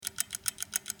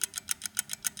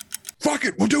Fuck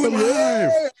it, we'll do it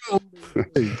live.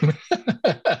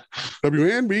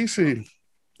 WNBC.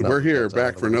 We're here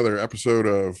back for another episode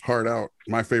of Hard Out,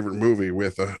 my favorite movie,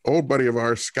 with an old buddy of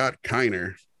ours, Scott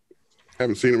Kiner.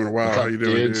 Haven't seen him in a while. How you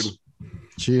doing, dude?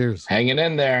 Cheers. Hanging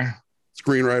in there.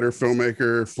 Screenwriter,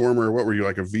 filmmaker, former, what were you,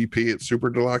 like a VP at Super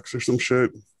Deluxe or some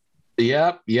shit?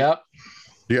 Yep. You got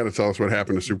to tell us what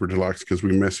happened to Super Deluxe because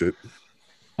we miss it.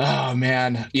 Oh,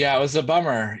 man. Yeah, it was a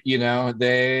bummer. You know,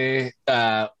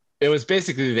 it was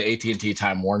basically the AT&T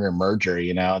Time Warner merger.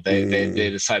 You know, they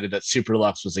decided that Super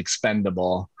Deluxe was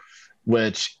expendable,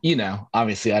 which, you know,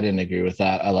 obviously I didn't agree with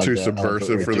that. I loved Too it.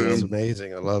 subversive for them. It was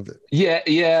amazing. I loved it.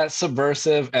 Yeah,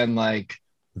 subversive. And like,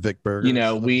 Vic Berger. you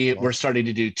know, we were starting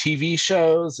to do TV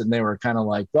shows, and they were kind of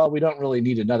like, well, we don't really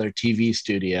need another TV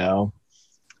studio.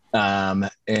 And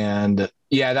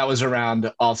yeah, that was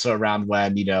also around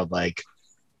when, you know, like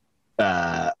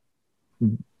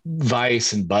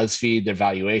Vice and BuzzFeed, their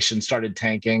valuation started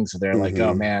tanking. So they're like,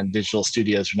 oh man, digital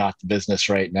studios are not the business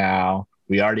right now.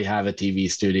 We already have a TV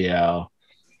studio.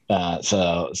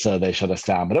 So they shut us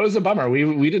down, but it was a bummer.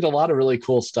 We did a lot of really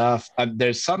cool stuff.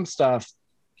 There's some stuff.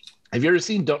 Have you ever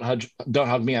seen Don't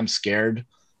Hug Me, I'm Scared?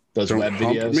 Those Don't web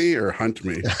hump videos? me or hunt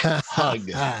me? Hug.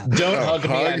 Don't hug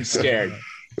me, I'm scared.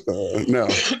 No,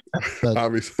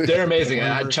 obviously. They're amazing.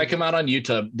 Check them out on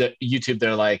YouTube.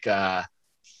 They're like,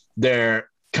 they're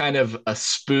kind of a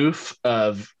spoof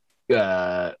of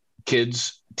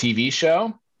kids TV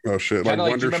show. Oh shit! Kinda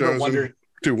like Wonder shows.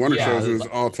 Wonder shows is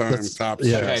all-time top.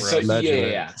 Okay, so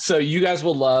yeah. So you guys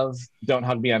will love Don't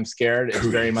Hug Me, I'm Scared. It's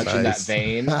very much in that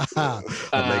vein. I'm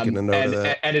making a note of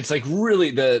that. And it's like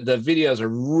really the videos are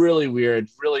really weird,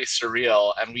 really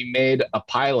surreal. And we made a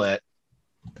pilot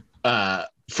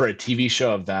for a TV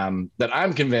show of them that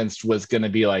I'm convinced was going to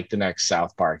be like the next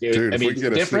South Park. Dude, if we can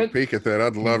get a sneak peek at that,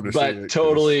 I'd love to see it. But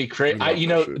totally crazy. You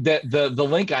know, the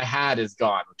link I had is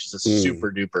gone, which is a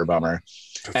super duper bummer.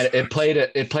 And it played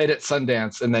at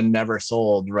Sundance and then never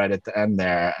sold right at the end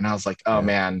there. And I was like, oh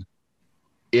man,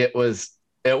 it's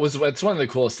one of the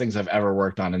coolest things I've ever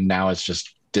worked on. And now it's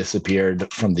just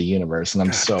disappeared from the universe. And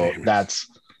that's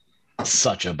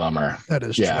such a bummer. That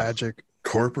is tragic.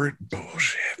 Corporate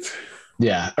bullshit.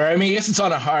 Yeah. Or I mean, I guess it's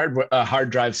on a hard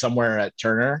drive somewhere at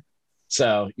Turner.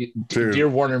 So dear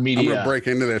Warner Media, I'm gonna break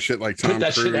into that shit like Tom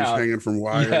Cruise hanging from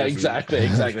wires. Yeah, exactly.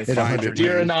 Find it,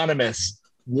 dear Anonymous.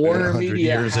 Warner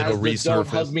Media has the Don't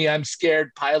Hug Me, I'm Scared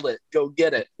pilot. Go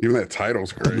get it. Even that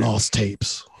title's great. The lost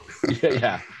tapes.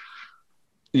 Yeah.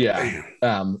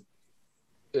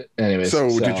 Anyways,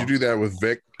 so did you do that with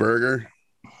Vic Berger?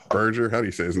 How do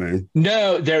you say his name?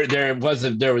 No, there was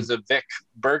a Vic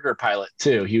Berger pilot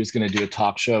too. He was going to do a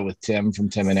talk show with Tim from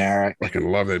Tim and Eric. I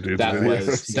can love that dude.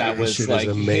 That was like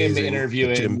him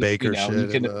interviewing Jim Baker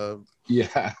shit.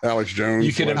 Alex Jones.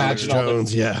 You can imagine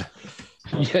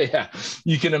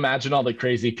You can imagine all the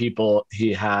crazy people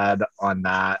he had on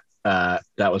that.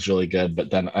 That was really good.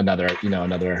 But then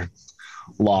another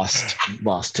lost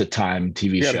to time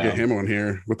TV show. Gotta get him on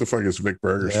here. What the fuck is Vic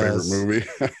Berger's favorite movie?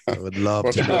 I would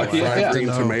love to know. Fried green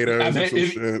tomatoes or some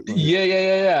shit.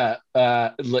 Yeah.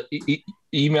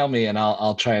 Email me and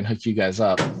I'll try and hook you guys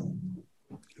up. Oh,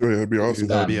 yeah, that'd be awesome.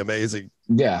 That'd be amazing.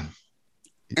 Yeah.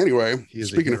 Anyway,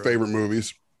 speaking of favorite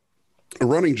movies, a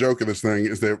running joke of this thing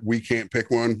is that we can't pick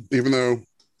one, even though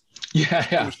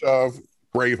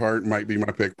Braveheart might be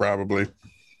my pick probably.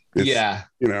 You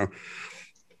know,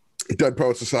 Dead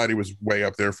Poet Society was way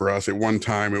up there for us. At one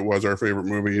time, it was our favorite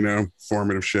movie, you know,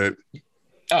 formative shit.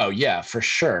 Oh, yeah, for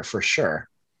sure.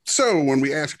 So when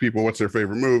we ask people what's their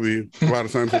favorite movie, a lot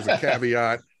of times there's a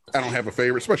caveat. I don't have a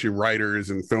favorite, especially writers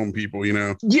and film people, you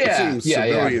know. Yeah, it seems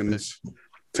civilians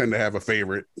tend to have a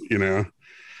favorite, you know.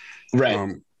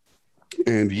 Right.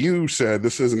 And you said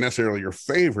this isn't necessarily your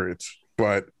favorite,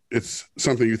 but it's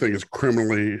something you think is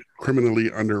criminally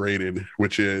underrated,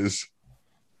 which is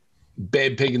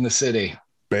Babe Pig in the City.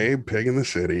 Babe Pig in the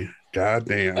City. God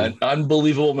damn. An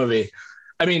unbelievable movie.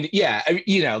 I mean, yeah,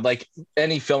 you know, like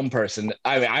any film person,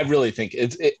 I really think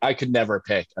I could never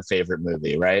pick a favorite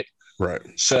movie, right? Right.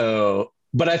 So,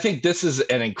 but I think this is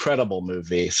an incredible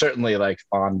movie. Certainly like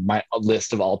on my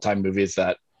list of all-time movies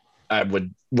that I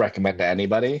would recommend to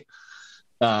anybody.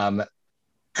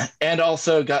 And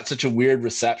also got such a weird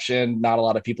reception. Not a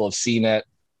lot of people have seen it.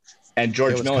 And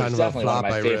George Miller is definitely one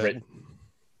of my favorite.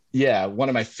 Yeah, one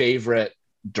of my favorite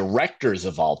directors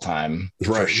of all time,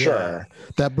 for sure.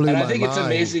 That blew my mind. I think it's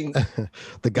amazing.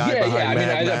 The guy behind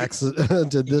Mad Max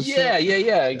did this. Yeah,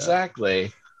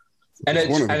 exactly. And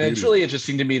it's really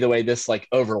interesting to me the way this like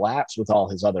overlaps with all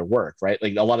his other work, right?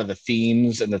 Like a lot of the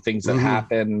themes and the things that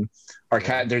happen are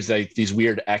there's like these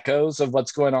weird echoes of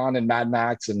what's going on in Mad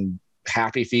Max and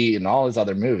Happy Feet and all his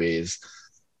other movies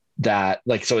that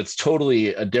like, so it's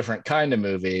totally a different kind of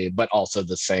movie, but also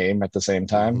the same at the same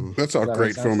time. That's how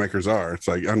great filmmakers are. It's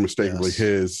like unmistakably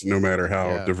his, no matter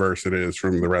how diverse it is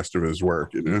from the rest of his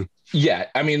work, you know? Yeah.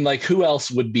 I mean, like who else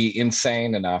would be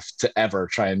insane enough to ever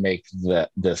try and make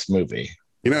this movie?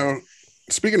 You know,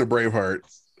 speaking of Braveheart,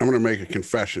 I'm going to make a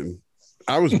confession.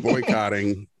 I was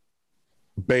boycotting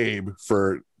Babe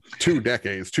for 2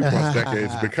 decades, 2+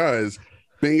 decades, because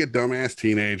being a dumbass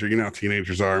teenager, you know how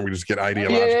teenagers are, and we just get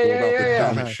ideological about the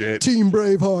dumbest shit. Team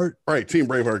Braveheart. Right, Team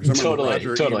Braveheart. Because I remember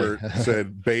Roger Ebert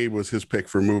said Babe was his pick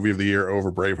for movie of the year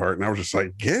over Braveheart. And I was just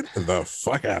like, get the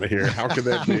fuck out of here. How could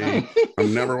that be?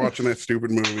 I'm never watching that stupid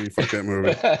movie. Fuck that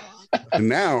movie. And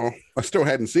now, I still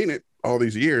hadn't seen it all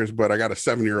these years, but I got a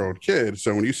 7-year-old kid.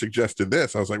 So when you suggested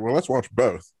this, I was like, well, let's watch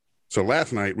both. So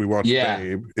last night we watched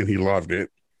Babe, and he loved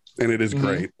it. And it is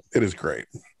great. It is great.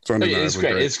 It's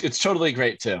great. It's totally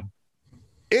great too.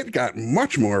 It got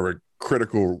much more of a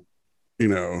critical, you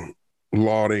know,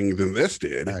 lauding than this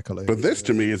did. But this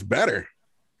to me is better.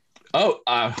 Oh,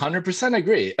 100%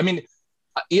 agree. I mean,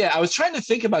 I was trying to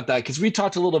think about that because we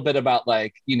talked a little bit about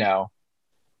like, you know,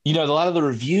 a lot of the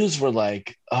reviews were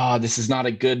like, oh, this is not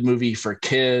a good movie for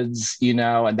kids, you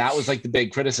know, and that was like the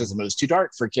big criticism. It was too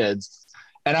dark for kids.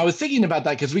 And I was thinking about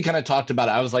that because we kind of talked about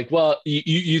it. I was like, well,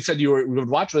 you said you would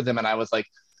watch with him. And I was like,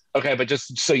 okay, but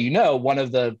just so you know, one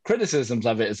of the criticisms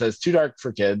of it is that it's too dark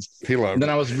for kids. He loved it. And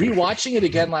then I was rewatching it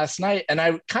again last night, and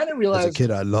I kind of realized, as a kid,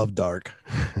 I love dark.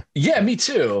 Yeah, me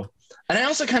too. And I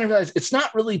also kind of realized it's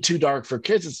not really too dark for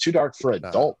kids; it's too dark for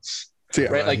adults.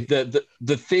 Right? Like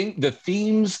the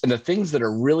themes and the things that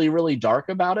are really, really dark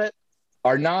about it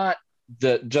are not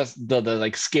just the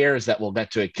like scares that will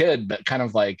get to a kid, but kind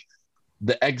of like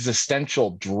the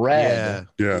existential dread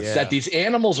that these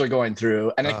animals are going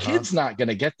through, and a kid's not going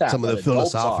to get that. Some of the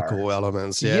philosophical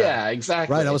elements. Yeah,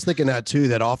 exactly. Right. I was thinking that too,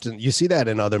 that often you see that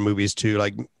in other movies too,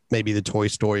 like maybe the Toy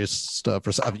Story stuff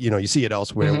or stuff, you know, you see it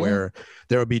elsewhere where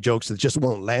there will be jokes that just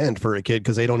won't land for a kid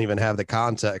because they don't even have the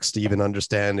context to even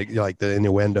understand like the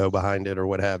innuendo behind it or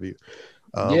what have you.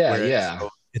 So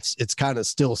it's kind of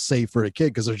still safe for a kid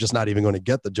because they're just not even going to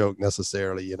get the joke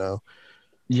necessarily, you know?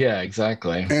 Yeah,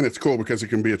 exactly. And it's cool because it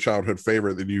can be a childhood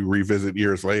favorite that you revisit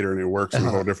years later and it works on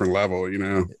a whole different level, you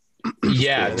know?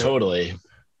 Yeah, cool. Totally.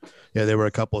 Yeah, there were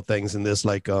a couple of things in this,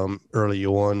 like early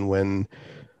on when,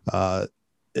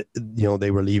 you know,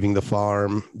 they were leaving the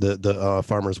farm, the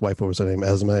farmer's wife, what was her name,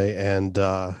 Esme,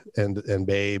 and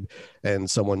Babe, and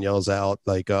someone yells out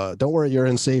like, don't worry, you're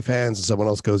in safe hands, and someone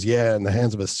else goes, yeah, in the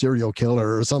hands of a serial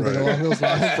killer or something along those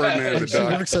lines. She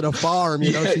works at a farm,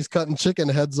 you know, she's cutting chicken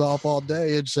heads off all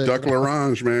day and shit. Duck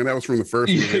L'Orange, man, that was from the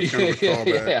first movie.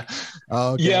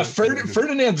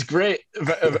 Ferdinand's great.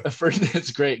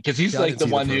 Ferdinand's great because he's like the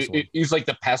one who he's like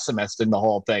the pessimist in the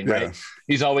whole thing, right?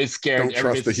 He's always scared. Don't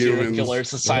trust the humans. Killer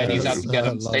society's out to get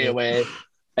him. Stay away.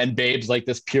 And Babe's like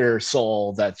this pure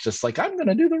soul that's just like, I'm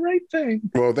gonna do the right thing.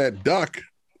 Well, that duck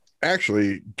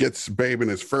actually gets Babe in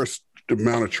his first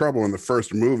amount of trouble in the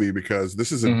first movie because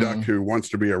this is a duck who wants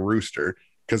to be a rooster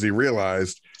because he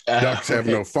realized ducks have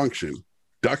no function.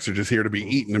 Ducks are just here to be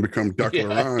eaten and become Duck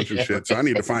L'Orange and shit. So I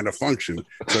need to find a function.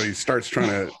 So he starts trying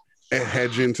to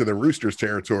hedge into the rooster's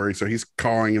territory. So he's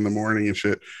cawing in the morning and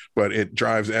shit, but it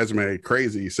drives Esme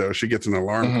crazy. So she gets an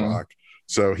alarm clock.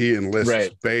 So he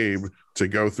enlists Babe to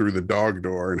go through the dog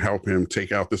door and help him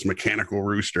take out this mechanical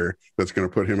rooster that's going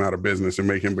to put him out of business and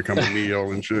make him become a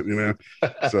meal and shit, you know?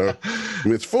 So I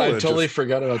mean, it's full of totally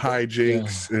forgot about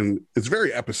hijinks and it's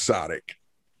very episodic.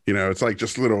 You know, it's like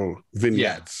just little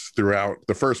vignettes throughout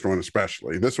the first one,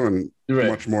 especially. This one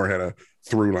much more had a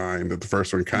through line that the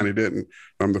first one kind of didn't.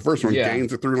 The first one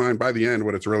gains a through line. By the end,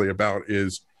 what it's really about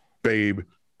is Babe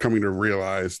coming to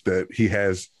realize that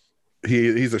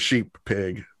he's a sheep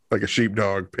pig, like a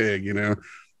sheepdog pig, you know?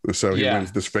 So he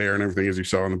wins this fair and everything, as you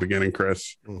saw in the beginning,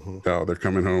 Chris. How they're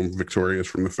coming home victorious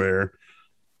from the fair.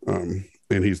 And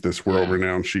he's this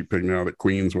world-renowned sheep pig now that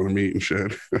queens want to meet and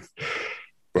shit.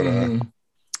 But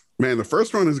man, the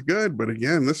first one is good, but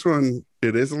again, this one,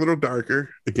 it is a little darker.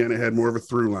 Again, it had more of a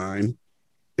through line.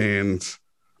 And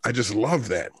I just love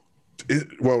that.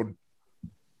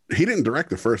 He didn't direct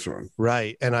the first one.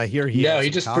 Right. And I hear he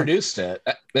just produced it.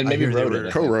 And maybe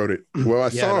co-wrote it. Well,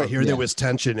 I hear there was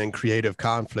tension and creative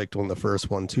conflict on the first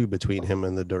one too between him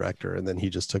and the director, and then he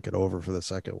just took it over for the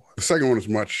second one. The second one is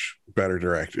much better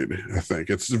directed, I think.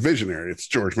 It's visionary. It's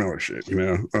George Miller shit, you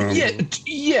know?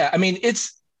 I mean,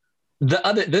 it's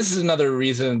this is another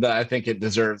reason that I think it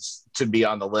deserves to be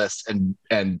on the list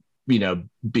and you know,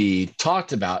 be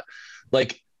talked about.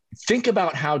 Like, think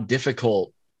about how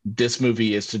difficult this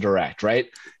movie is to direct, right?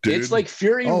 Dude. It's like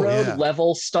Fury Road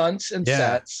level stunts and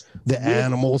sets. The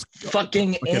animals,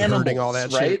 fucking animals, hurting all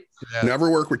that right? shit. Yeah.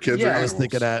 Never work with kids. Yeah, or I was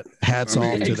thinking that. Hats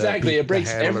off to exactly. It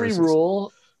breaks every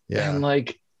rule, and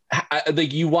like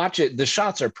you watch it. The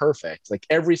shots are perfect. Like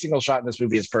every single shot in this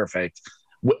movie is perfect.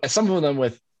 Some of them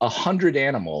with 100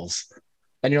 animals,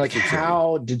 and you're like,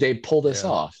 how did they pull this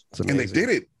off? And they did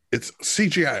it. It's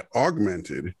CGI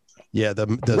augmented. Yeah,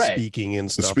 the speaking and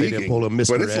stuff. They didn't pull a Mr.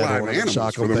 But it's live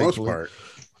animals for the most part.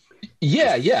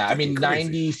 Yeah. I mean,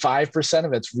 95%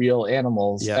 of it's real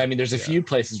animals. Yeah. I mean, there's a few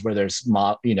places where there's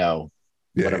models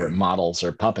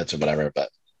or puppets or whatever. But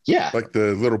like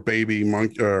the little baby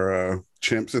monkey or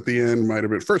chimps at the end might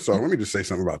have been. First of all, let me just say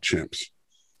something about chimps.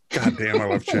 God damn, I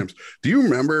love chimps. Do you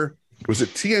remember? Was it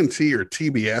TNT or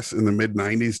TBS in the mid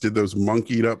 90s did those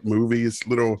monkeyed up movies,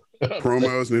 little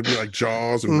promos, and it'd be like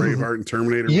Jaws and Braveheart and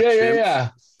Terminator.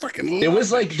 Yeah. Fucking it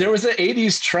was like there was an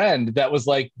 80s trend that was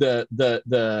like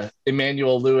the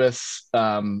Emmanuel Lewis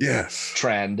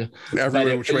trend.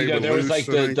 Everywhere which way there was like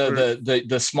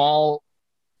the small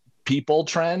people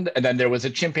trend, and then there was a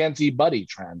chimpanzee buddy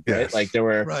trend, right? Yes. Like there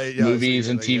were movies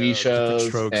and TV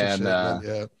shows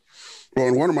and well,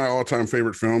 and one of my all-time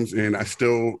favorite films, and I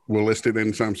still will list it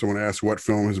anytime someone asks what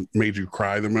film has made you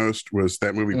cry the most, was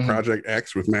that movie Project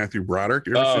X with Matthew Broderick.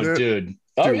 You ever see that? Dude.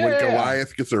 When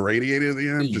Goliath gets irradiated at the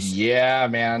end. Yeah,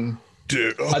 man.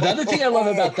 Dude. Another thing I love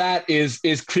about that is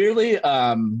clearly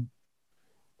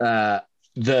the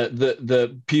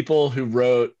people who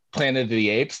wrote Planet of the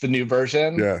Apes, the new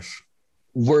version. Yes.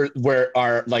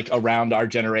 Are like around our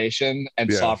generation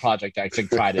and saw Project X and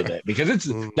cried at it because it's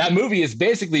that movie is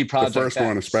basically Project the first X.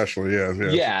 one especially,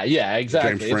 yeah,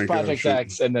 exactly. It's Project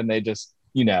X, and then they just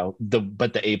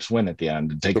but the apes win at the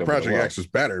end and take over Project the world. X is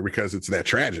better because it's that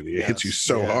tragedy. It hits you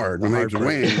so hard when the apes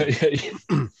win.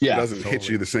 It doesn't hit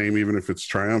you the same even if it's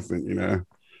triumphant,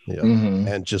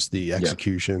 and just the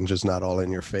execution, just not all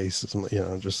in your face, just more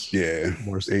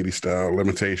 80 style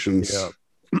limitations.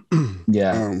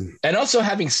 And also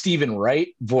having Stephen Wright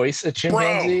voice a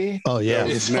chimpanzee. Oh yeah,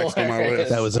 next on my list.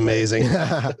 That was amazing.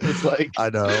 It's like I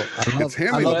know. It's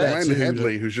him and Glenn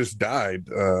Headley, who's just died.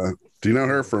 Do you know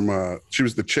her from? She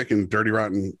was the chick in Dirty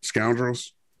Rotten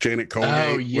Scoundrels. Janet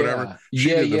Colgate, whatever. She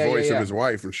did the voice of his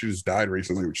wife, and she just died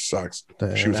recently, which sucks.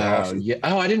 She was awesome. Yeah.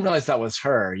 Oh, I didn't realize that was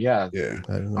her. Yeah.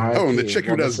 Oh, and the chick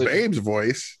who does Babe's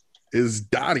voice is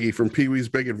Dottie from Pee-wee's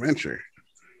Big Adventure.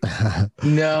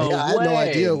 No, I had no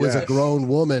idea it was a grown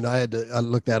woman. I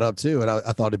looked that up too, and I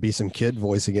thought it'd be some kid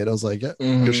voicing it. I was like,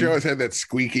 because she always had that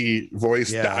squeaky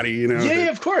voice, Dottie. Yeah,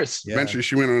 of course. Eventually,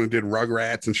 she went on and did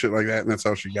Rugrats and shit like that, and that's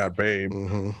how she got Babe.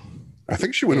 I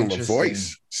think she went on The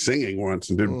Voice singing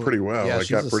once and did pretty well. Yeah, like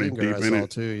got pretty deep in it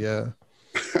too. Yeah.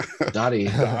 Dottie.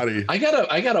 I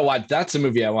gotta watch. That's a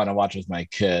movie I want to watch with my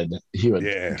kid. He would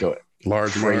go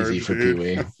large crazy for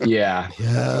Pee-wee. Yeah.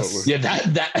 Yes. Yeah.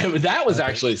 That was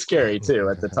actually scary too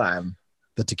at the time.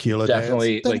 The tequila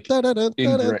definitely dance.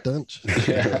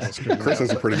 Chris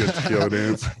has a pretty good tequila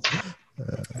dance.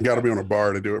 You got to be on a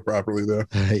bar to do it properly though.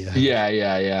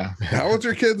 Yeah. How old's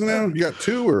your kids now? You got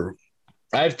two or?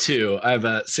 I have two. I have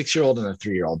a 6-year-old and a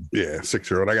 3-year-old. Yeah,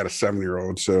 6-year-old. I got a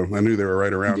 7-year-old, so I knew they were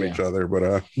right around each other.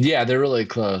 But yeah, they're really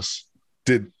close.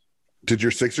 Did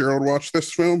your 6-year-old watch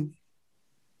this film?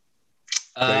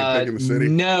 Pig in the City?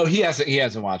 No, he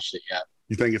hasn't watched it yet.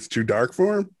 You think it's too dark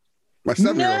for him? My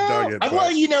 7-year-old dug it.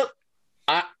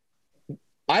 Well,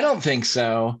 I don't think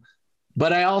so.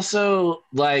 But I also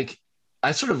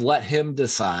I sort of let him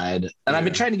decide, and I've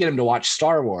been trying to get him to watch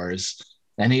Star Wars.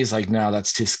 And he's like, no,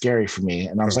 that's too scary for me.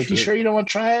 And I was like, you sure you don't want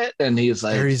to try it? And he's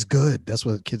like, Scary's good. That's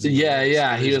what kids.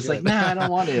 Yeah. He was like, nah, I don't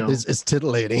want to. It's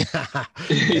tittillating.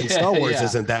 And Star Wars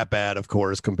isn't that bad, of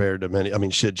course, compared to many. I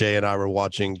mean, shit. Jay and I were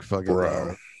watching fucking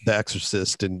The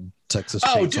Exorcist and Texas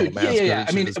Chainsaw Massacre. Yeah.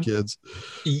 I mean, as kids.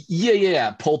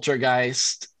 Yeah.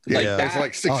 Poltergeist. That's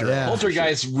like 6-year-old.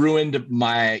 Poltergeist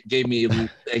gave me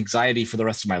anxiety for the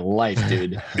rest of my life,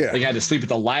 dude. I had to sleep with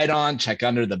the light on, check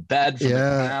under the bed for the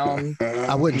clown.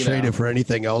 I wouldn't trade it for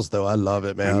anything else, though. I love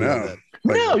it, man. I love it.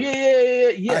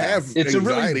 Yeah. I have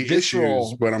anxiety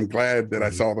issues, but I'm glad that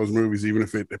I saw those movies, even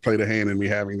if it played a hand in me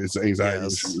having this anxiety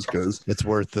issues, because it's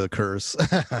worth the curse.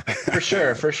 For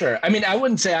sure. I mean, I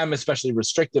wouldn't say I'm especially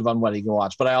restrictive on what he can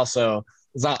watch, but I also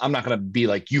I'm not going to be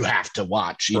like, you have to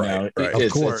watch, you know.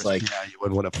 Of course. It's like, you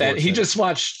wouldn't want to. He just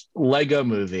watched Lego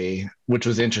Movie, which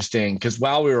was interesting because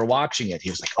while we were watching it, he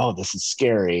was like, "Oh, this is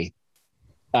scary."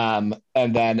 And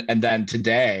then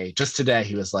today,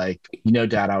 he was like,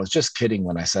 "Dad, I was just kidding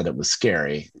when I said it was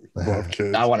scary." love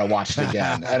kids. I want to watch it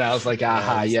again. And I was like,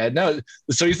 aha, yeah, no.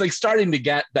 So he's like starting to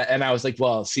get that. And I was like,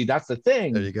 well, see, that's the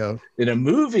thing. There you go. In a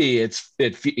movie, it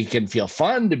can feel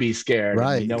fun to be scared.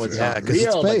 Right. You know, it's not real. it's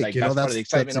fake. But like, that's part of the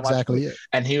excitement. That's exactly it.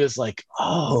 And he was like,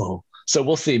 oh. So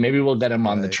we'll see. Maybe we'll get him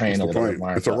on the train a little bit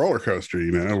more. It's a roller coaster,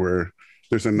 you know, where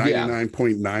there's a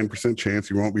 99.9% chance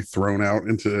you won't be thrown out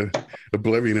into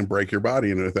oblivion and break your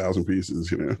body into 1,000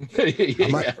 pieces, you know.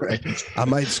 I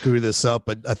might screw this up,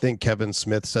 but I think Kevin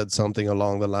Smith said something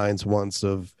along the lines once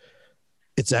of,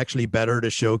 it's actually better to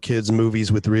show kids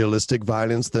movies with realistic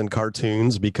violence than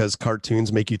cartoons, because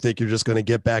cartoons make you think you're just going to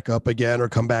get back up again or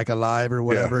come back alive or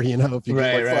whatever, you know. If you if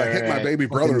I hit my baby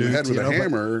brother in the head with a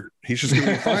hammer, he's just going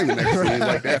to be fine the next day,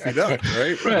 like Daffy Duck,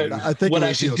 right? Right. I think what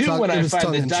I should do when I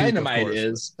find the dynamite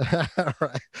is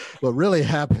right. What really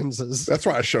happens is that's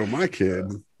why I show my kid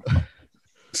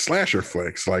slasher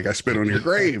flicks, like I spit on your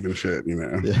grave and shit, you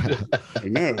know. I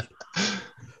know.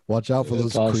 Watch out for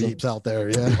those creeps out there.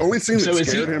 Yeah. Only scene that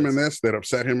scared him in this, that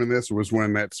upset him in this, was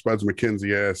when that Spuds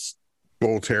MacKenzie ass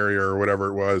bull terrier or whatever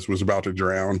it was about to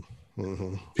drown.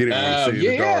 Mm-hmm. He didn't want to see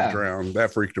the dog drown.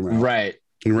 That freaked him out. Right.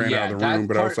 He ran out of the room,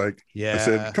 but I was like, I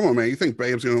said, come on, man. You think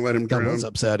Babe's going to let him drown? That was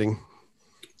upsetting.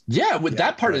 Yeah,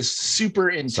 that part is super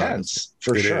intense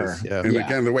for sure. Yeah. And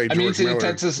again, the way George Miller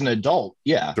intense as an adult.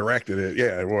 Yeah. Directed it.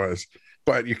 Yeah, it was.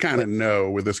 But you kind of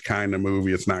know with this kind of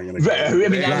movie, it's not going to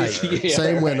go.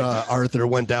 Same when Arthur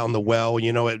went down the well,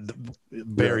 you know,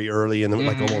 very early and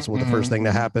like almost the first thing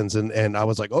that happens. And I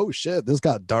was like, oh, shit, this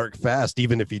got dark fast.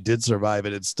 Even if he did survive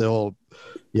it, it's still,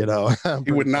 you know.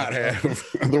 He would not have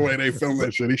the way they filmed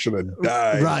that shit. He should have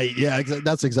died. Right. Yeah,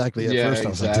 that's exactly it. First, I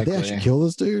was like, did they actually kill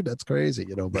this dude? That's crazy,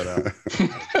 you know. But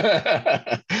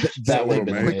that would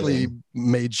quickly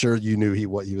made sure you knew he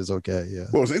was okay. Yeah.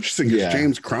 Well, it's interesting because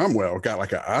James Cromwell got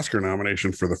like an Oscar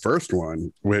nomination for the first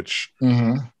one, which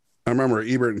I remember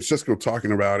Ebert and Siskel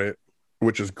talking about it,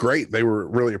 which is great. They were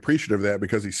really appreciative of that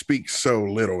because he speaks so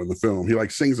little in the film. He like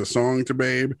sings a song to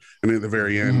Babe, and at the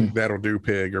very end, that'll do,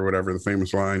 pig, or whatever the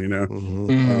famous line, you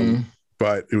know.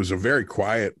 But it was a very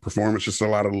quiet performance, just a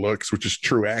lot of looks, which is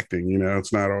true acting, you know.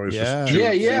 It's not always just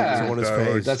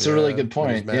That's a really good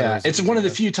point. Yeah, it's one of the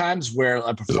few times where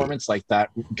a performance like that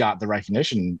got the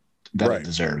recognition that it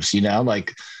deserves, you know.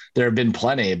 Like there have been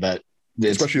plenty, but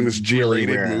especially in this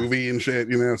G-rated movie and shit,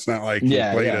 you know, it's not like he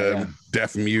played a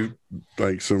deaf mute,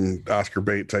 like some Oscar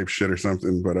bait type shit or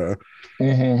something. But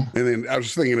and then I was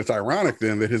just thinking it's ironic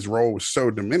then that his role was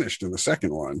so diminished in the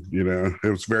second one. You know, it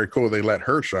was very cool they let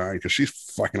her shine because she's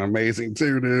fucking amazing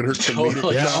too, dude. Her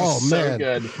totally. Man,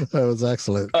 good. That was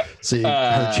excellent. See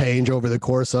her change over the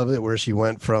course of it, where she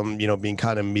went from, you know, being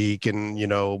kind of meek and, you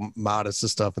know, modest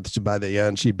and stuff, and by the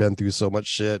end she'd been through so much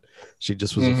shit. She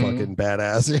just was a fucking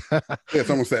badass. It's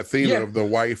almost that theme of the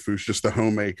wife who's just a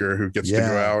homemaker who gets to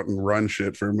go out and run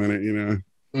shit for a minute, you know,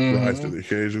 rise to the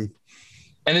occasion.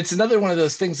 And it's another one of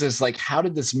those things is like, how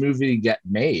did this movie get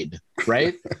made?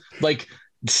 Right. Like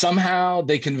somehow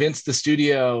they convinced the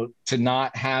studio to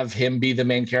not have him be the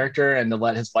main character and to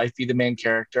let his wife be the main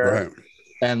character. Right.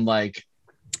 And like,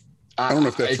 I don't know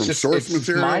if that's from source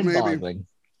material, maybe.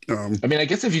 I mean, I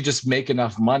guess if you just make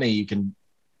enough money, you can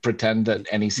pretend that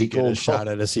any sequel get a shot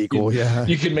at a sequel.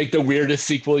 You can make the weirdest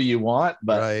sequel you want,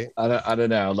 but I don't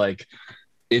know. Like,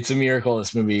 it's a miracle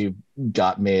this movie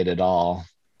got made at all.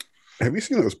 Have you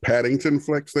seen those Paddington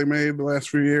flicks they made the last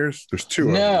few years? There's two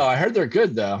of them. No, I heard they're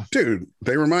good though. Dude,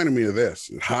 they reminded me of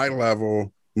this. High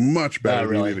level, much better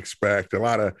than you'd expect. A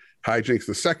lot of hijinks.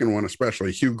 The second one,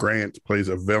 especially, Hugh Grant plays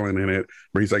a villain in it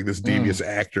where he's like this devious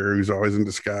actor who's always in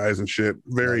disguise and shit.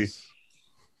 Very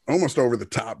almost over the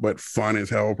top, but fun as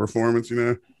hell performance, you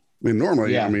know? I mean,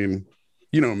 normally, I mean,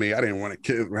 you know me, I didn't want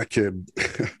my kid.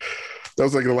 That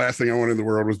was like the last thing I wanted in the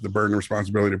world was the burden and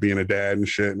responsibility of being a dad and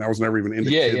shit. And I was never even into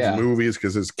kids movies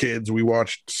because as kids, we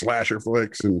watched slasher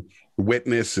flicks and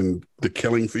Witness and The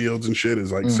Killing Fields and shit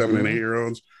as like 7 and 8 year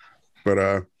olds.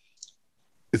 But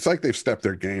it's like they've stepped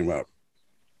their game up.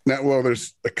 Now, well,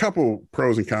 there's a couple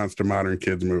pros and cons to modern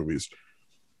kids movies.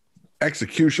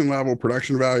 Execution level,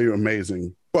 production value,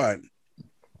 amazing. But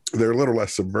they're a little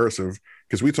less subversive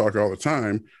because we talk all the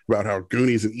time about how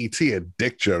Goonies and E.T. had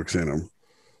dick jokes in them.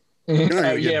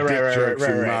 Right.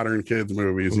 Modern kids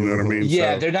movies, you know what I mean?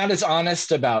 Yeah, they're not as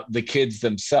honest about the kids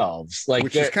themselves. Like,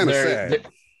 which is kind of sad.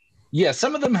 Yeah,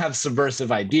 some of them have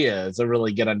subversive ideas that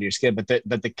really get under your skin, but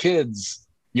the kids,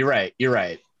 you're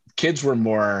right. Kids were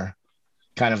more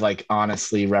kind of like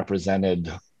honestly represented.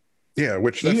 Yeah,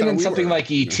 which that's even in something like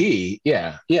E.T.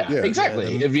 Yeah,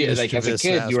 exactly. If you like as a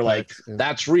kid, you were like,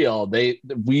 "That's real."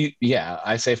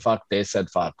 I say fuck, they said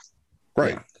fuck.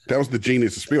 Right. that was the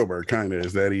genius of Spielberg, kind of,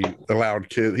 is that he allowed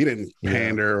kids. He didn't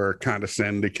pander or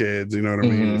condescend to kids. You know what I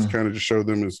mean? It's kind of just showed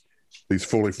them as these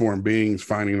fully formed beings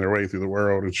finding their way through the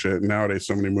world and shit. And nowadays,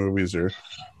 so many movies are,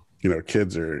 you know,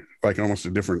 kids are like almost a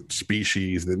different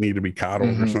species that need to be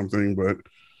coddled or something. But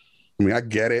I mean, I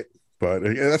get it, but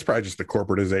that's probably just the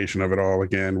corporatization of it all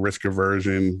again, risk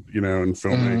aversion, you know, in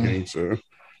filmmaking. So,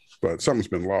 but something's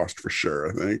been lost for sure,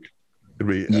 I think.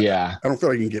 It'd be, I don't feel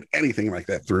like you can get anything like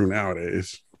that through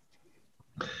nowadays.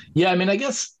 Yeah, I mean, I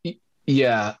guess,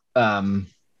 yeah,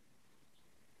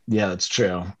 that's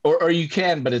true. Or you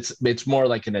can, but it's more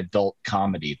like an adult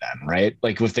comedy then, right?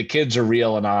 Like if the kids are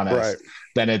real and honest,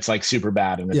 then it's like super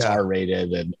bad and it's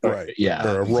R-rated and or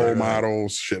role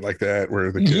models, shit like that,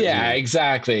 where the kids,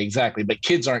 exactly. But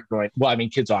kids aren't going. Well, I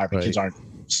mean, kids are, but kids aren't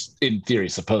in theory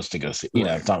supposed to go see. You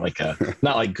know, it's not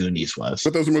like Goonies was.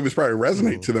 But those movies probably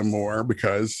resonate to them more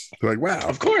because they're like, wow,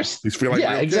 of course, these feel like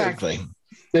real exactly.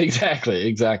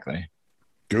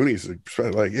 Goonies, like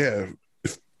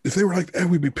if they were like that,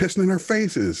 we'd be pissing in our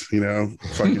faces, you know,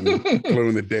 fucking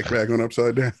gluing the dick back on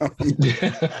upside down.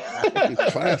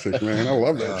 Classic, man. I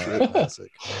love that shit.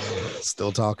 Classic.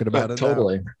 Still talking about it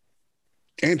totally now.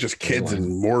 And just kids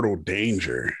in mortal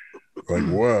danger. Like,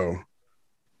 whoa.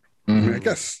 I mean, I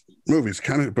guess movies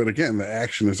kind of, but again, the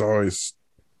action is always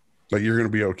like you're going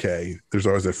to be okay. There's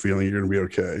always that feeling you're going to be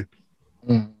okay.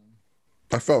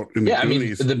 I felt in the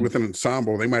Goonies, with an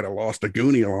ensemble, they might have lost a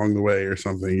Goonie along the way or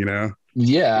something, you know?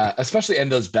 Yeah, especially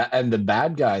and the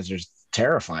bad guys are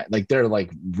terrifying. Like they're like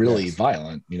really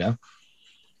violent, you know,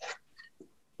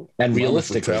 and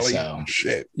realistically so.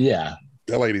 Shit. Yeah,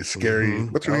 that lady's scary.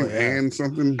 What's her name? Anne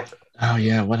something. Oh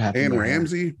yeah, what happened? Anne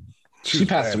Ramsey. She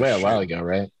passed away a while ago,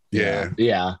 right? Yeah.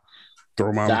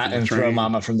 Throw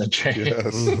Mama from the train.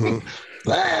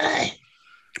 Yes.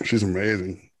 She's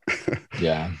amazing.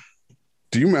 Yeah.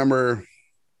 Do you remember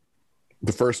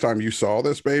the first time you saw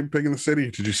this, Babe Pig in the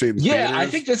City? Did you see it in theaters? I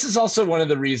think this is also one of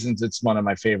the reasons it's one of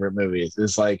my favorite movies.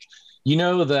 Is like, you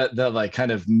know, the like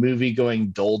kind of movie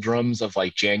going doldrums of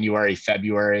like January,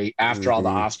 February, after all the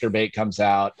Oscar bait comes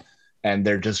out and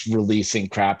they're just releasing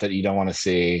crap that you don't want to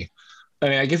see. I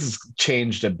mean, I guess it's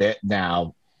changed a bit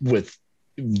now with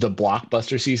the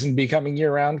blockbuster season becoming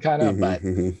year round kind of,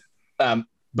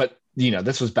 but you know,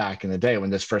 this was back in the day when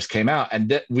this first came out,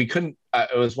 and we couldn't. I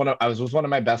was with one of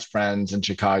my best friends in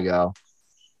Chicago,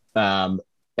 and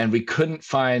we couldn't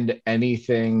find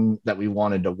anything that we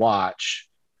wanted to watch.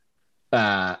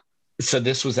 So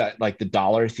this was at like the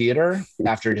Dollar Theater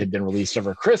after it had been released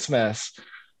over Christmas,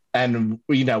 and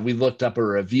you know, we looked up a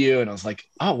review, and I was like,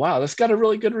 "Oh wow, this got a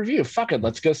really good review. Fuck it,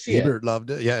 let's go see it." Ebert loved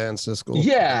it, and Siskel.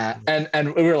 Yeah,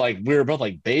 and we were both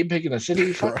like, "Babe Pig in the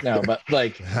City." Fuck no, but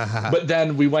like, but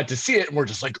then we went to see it, and we're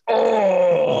just like,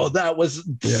 "Oh, that was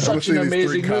such an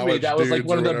amazing movie. That was like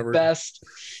one of the best."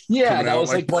 Yeah, that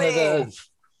was like one of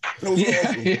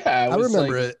the. I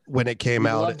remember it when it came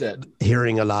out,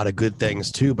 hearing a lot of good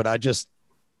things too, but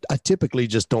I typically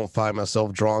just don't find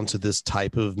myself drawn to this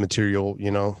type of material, you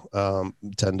know,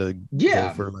 tend to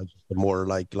go for like the more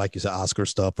like you said, Oscar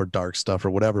stuff or dark stuff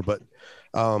or whatever. But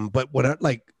when I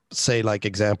like say like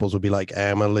examples would be like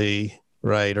Amelie,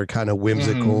 right. Or kind of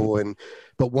whimsical.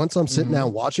 But once I'm sitting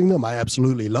down watching them, I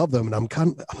absolutely love them. And I'm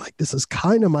like, this is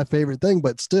kind of my favorite thing,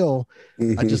 but still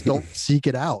I just don't seek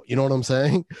it out. You know what I'm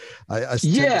saying? I tend to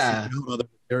seek out other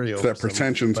material. That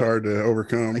pretension's hard to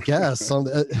overcome. I guess.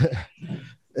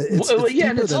 It's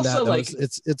also like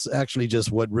it's actually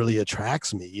just what really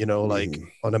attracts me, you know, like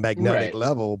on a magnetic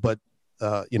level, but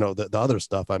you know, the other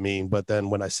stuff, I mean, but then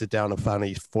when I sit down and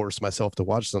finally force myself to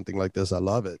watch something like this, I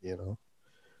love it, you know?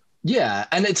 Yeah.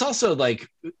 And it's also like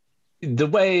the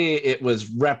way it was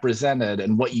represented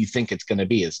and what you think it's going to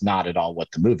be is not at all what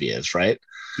the movie is, right?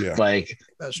 Yeah. Like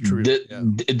that's true.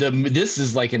 This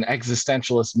is like an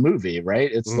existentialist movie, right?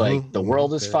 It's like the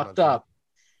world is fucked up.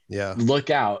 Yeah. Look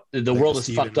out. The world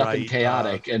is fucked up and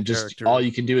chaotic, and just all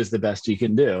you can do is the best you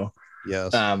can do.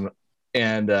 Yes.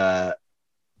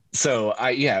 So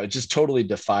it just totally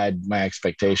defied my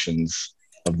expectations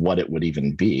of what it would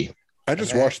even be. I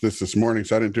just watched this morning,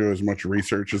 so I didn't do as much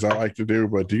research as I like to do,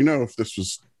 but do you know if this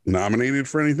was nominated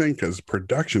for anything? Because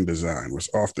production design was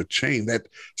off the chain. That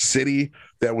city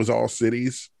that was all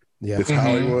cities. Yeah. It's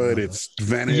Hollywood, it's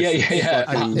Venice.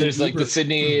 There's like the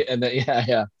Sydney and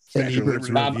the And Ebert's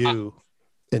review.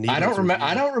 I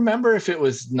don't remember if it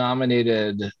was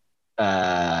nominated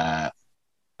at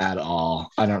all.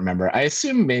 I don't remember. I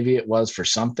assume maybe it was for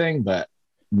something, but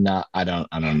not. I don't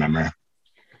remember.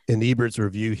 In Ebert's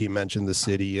review, he mentioned the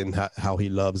city and how he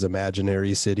loves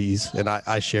imaginary cities, and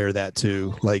I share that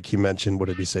too. Like he mentioned, what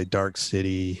did he say? Dark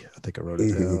City. I think I wrote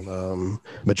it down.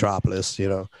 Metropolis.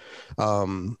 That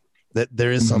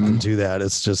there is something to that.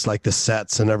 It's just like the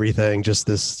sets and everything. Just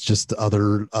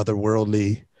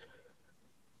otherworldly,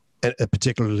 and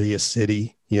particularly a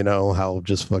city. How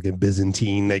just fucking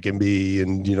Byzantine they can be,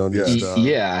 and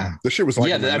yeah. The shit was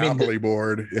like a Monopoly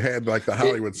board. It had like the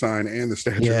Hollywood sign and the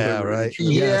Statue of Liberty.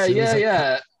 Right.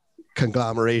 Yeah.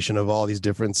 Conglomeration of all these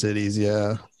different cities.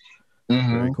 Yeah.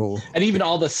 Very cool. And even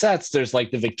all the sets, there's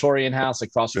like the Victorian house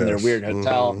across from their weird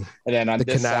hotel, and then on the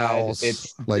this canals, side,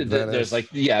 it's like there's like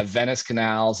Venice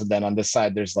canals, and then on this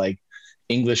side there's like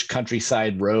English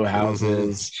countryside row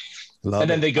houses. And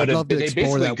then they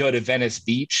basically go to Venice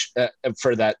Beach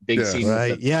for that big scene.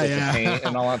 Right. With the paint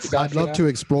and all that stuff. I'd love to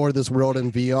explore this world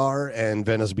in VR and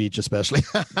Venice Beach, especially.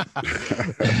 But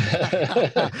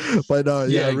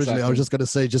originally exactly. I was just going to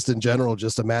say, just in general,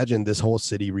 just imagine this whole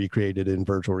city recreated in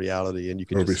virtual reality, and you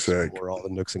can just explore all the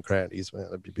nooks and crannies, man.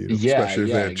 That'd be beautiful. Yeah, especially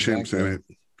if they had chimps in it.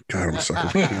 God, I'm a sucker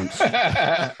for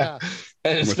chimps.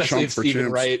 And especially if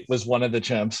Stephen Wright was one of the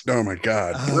chimps. Oh my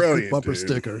God. Brilliant. Bumper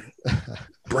sticker.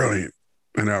 Brilliant.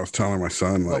 And I was telling my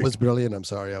son, like, what was brilliant? I'm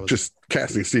sorry. I was just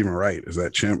casting Stephen Wright as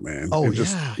that chimp, man. Oh, and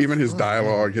just even his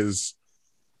dialogue, his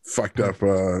fucked up,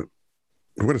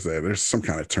 what is that? There's some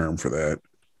kind of term for that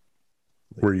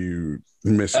where you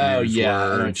misuse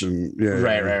words and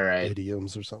right.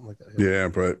 idioms or something like that. Yeah,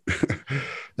 but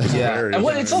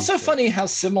and it's also funny how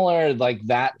similar like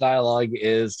that dialogue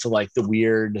is to like the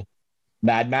weird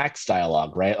Mad Max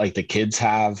dialogue, right? Like the kids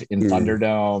have in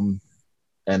Thunderdome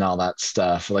and all that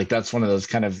stuff. Like that's one of those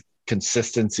kind of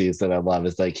consistencies that I love,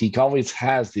 is like he always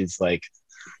has these like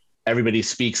everybody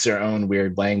speaks their own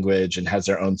weird language and has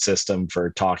their own system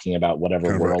for talking about whatever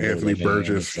kind world. Anthony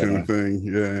Burgess kind of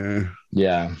thing.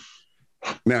 Yeah.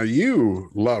 Now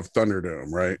you love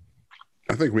Thunderdome, right?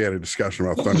 I think we had a discussion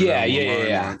about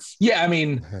Thunderdome. Once. Yeah. I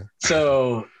mean,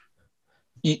 so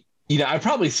I've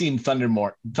probably seen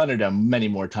Thunderdome many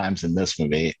more times than this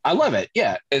movie. I love it.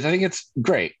 Yeah, I think it's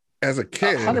great. As a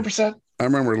kid, 100%. I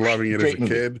remember loving it as a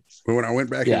kid, but when I went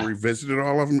back and revisited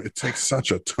all of them, it takes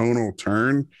such a tonal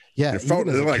turn. Yeah, it felt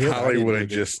like Hollywood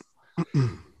just.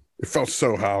 It felt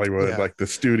so Hollywood, like the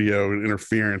studio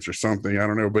interference or something. I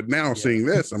don't know. But now seeing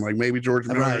this, I'm like, maybe George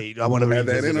Miller I want to had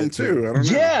that in him too. I don't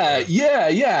know.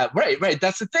 Yeah. Right.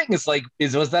 That's the thing. It's like,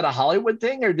 was that a Hollywood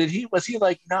thing, or was he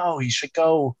like, no, he should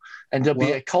go and there'll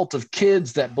be a cult of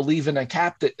kids that believe in a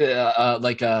captain,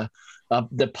 the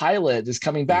pilot is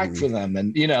coming back for them,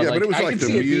 and but it was I like can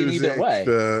see music, it being either way.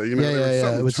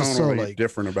 It was just so like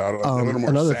different about it. Like,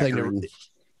 another thing.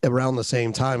 Around the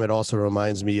same time, it also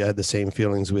reminds me, I had the same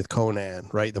feelings with Conan,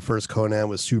 right? The first Conan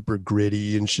was super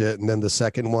gritty and shit. And then the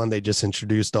second one, they just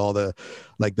introduced all the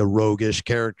roguish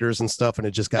characters and stuff. And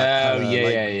it just got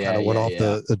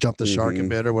jumped the shark a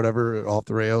bit or whatever, off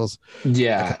the rails.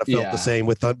 Yeah. I kind of felt the same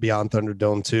with Beyond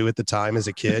Thunderdome 2 at the time as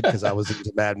a kid, because I was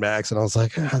into Mad Max and I was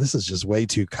like, this is just way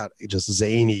too just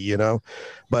zany,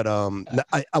 But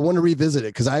I want to revisit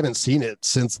it because I haven't seen it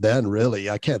since then, really.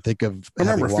 I can't think of. I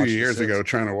remember a few years ago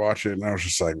trying to watch it, and I was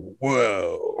just like,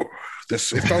 "Whoa!" It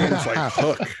felt almost like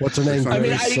Hook. What's her name? I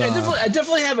mean, I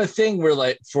definitely have a thing where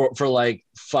like for like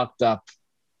fucked up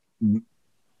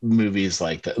movies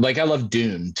like that. Like I love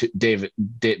Dune, David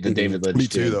Lynch. Me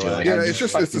too, though. Like, it's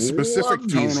a specific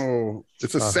tonal.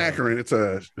 It's a saccharine. It's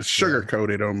a sugar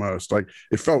coated almost. Like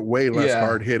it felt way less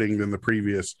hard hitting than the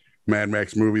previous Mad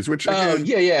Max movies, which again,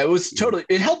 it was totally.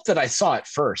 It helped that I saw it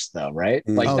first, though, right?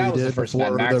 Like that was the first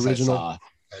Mad Max I saw.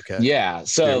 Okay. Yeah.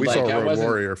 So we like saw I wasn't.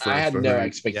 Warrior first, I had no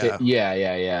expectation.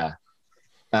 Yeah.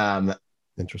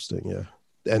 Interesting. Yeah.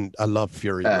 And I love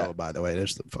Fury Road, by the way.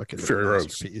 There's the fucking Fury Road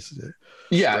piece.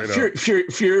 Yeah,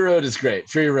 Fury Road is great.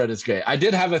 Fury Road is great. I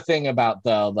did have a thing about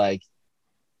the like,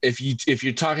 if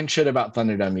you're talking shit about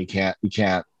Thunderdome, you can't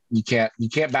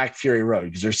back Fury Road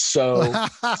because they're so.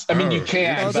 I mean, you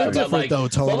can, but like,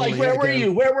 where were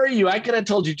you? Where were you? I could have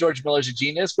told you George Miller's a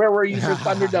genius. Where were you for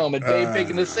Thunderdome and Babe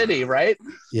Big in the City? Right?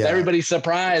 Yeah. Everybody's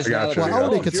surprised. I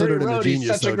would consider him a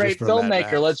genius. He's such a great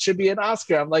filmmaker. Should be an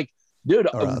Oscar. I'm like, dude,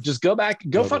 just go back,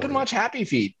 fucking watch Happy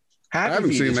Feet. I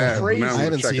haven't seen that. I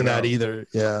haven't seen that either.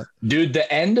 Yeah, dude, the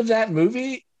end of that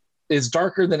movie is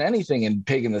darker than anything in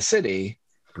Pig in the City.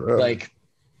 Like,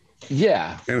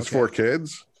 yeah, and it's for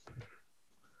kids.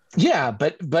 Yeah,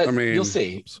 but I mean, you'll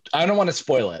see. I don't want to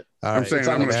spoil it. I'm saying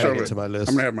I'm going to show it to my list.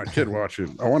 I'm going to have my kid watch it.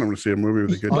 I want him to see a movie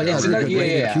with a good.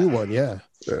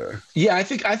 Yeah, I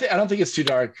don't think it's too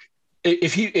dark.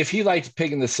 If he liked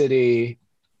Pig in the City,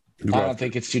 I don't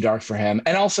think it's too dark for him.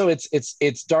 And also,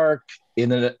 it's dark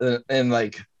in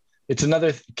like it's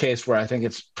another case where I think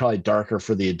it's probably darker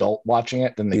for the adult watching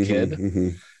it than the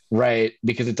kid, right?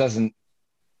 Because it doesn't,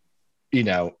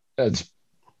 it's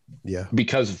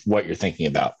because of what you're thinking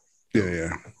about.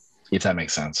 Yeah. If that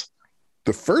makes sense.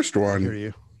 The first one, I hear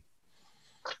you.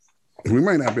 We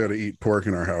might not be able to eat pork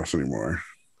in our house anymore.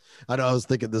 I know. I was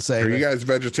thinking the same. Are you guys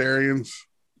vegetarians?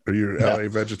 Are you LA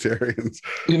vegetarians?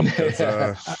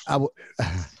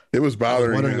 It was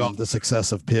bothering. Wondering off the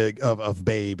success of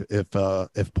Babe,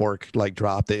 if pork like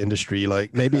dropped the industry,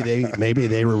 like maybe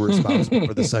they were responsible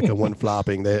for the second one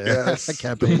flopping. Yes,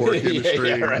 kept the pork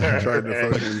industry tried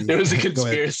to fucking. There was a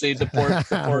conspiracy. The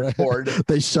pork board.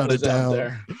 They shut it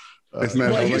down. Here's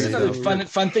another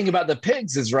fun thing about the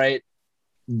pigs is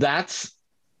that's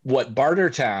what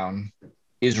Bartertown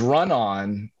is run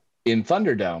on in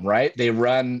Thunderdome, right? They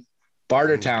run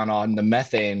Bartertown on the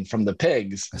methane from the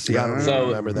pigs. See, I don't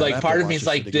remember that. Like, part of me is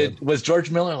like, was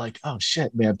George Miller like, oh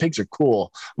shit, man, pigs are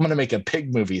cool. I'm gonna make a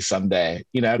pig movie someday.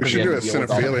 We should do a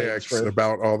Cinephiliacs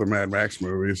about all the Mad Max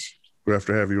movies. We have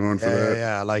to have you on for that.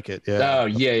 Yeah, I like it. Yeah. Oh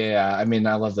yeah. I mean,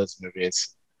 I love those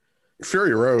movies.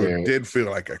 Fury Road did feel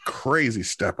like a crazy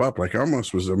step up. Like, I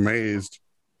almost was amazed.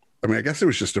 I mean, I guess it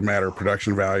was just a matter of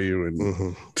production value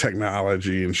and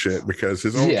technology and shit, because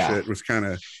his old shit was kind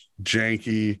of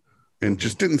janky and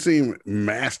just didn't seem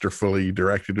masterfully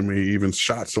directed to me, even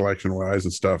shot selection wise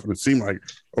and stuff. And it seemed like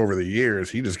over the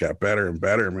years, he just got better and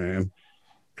better, man.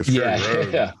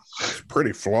 It's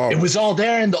pretty flawed. It was all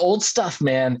there in the old stuff,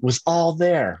 man. It was all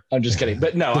there. I'm just kidding,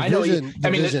 but no, I know.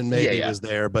 Vision maybe was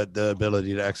there, but the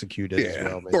ability to execute it as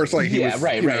well. Of course, like he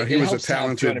was a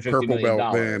talented purple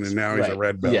belt then, and now he's a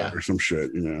red belt or some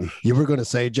shit. You were going to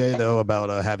say, Jay, though,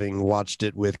 about having watched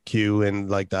it with Q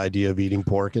and like the idea of eating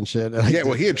pork and shit.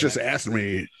 Well, he had just asked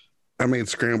me. I made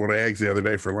scrambled eggs the other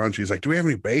day for lunch. He's like, "Do we have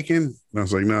any bacon?" And I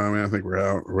was like, "No, man, I think we're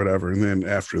out or whatever." And then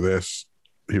after this,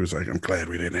 he was like, "I'm glad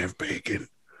we didn't have bacon."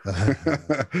 He's like,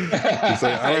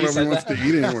 "I don't know if he wants to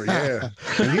eat anymore." Yeah,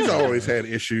 and he's always had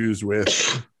issues with,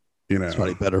 it's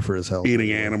probably better for his health,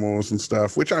 eating animals and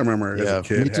stuff. Which I remember as a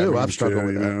kid. Me too. I've struggled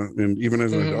with that, and even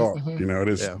as an adult, it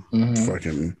is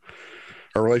fucking.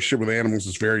 Our relationship with animals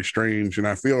is very strange, and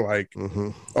I feel like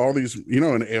all these, in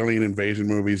alien invasion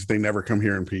movies, they never come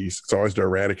here in peace. It's always to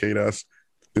eradicate us.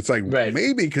 It's like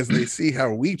maybe because they see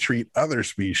how we treat other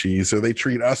species, so they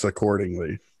treat us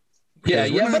accordingly. Yeah,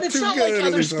 but it's not like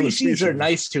other species are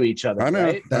nice to each other. I know,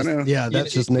 right? I know. Yeah,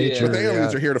 that's just nature. But the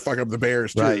aliens are here to fuck up the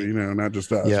bears too, not just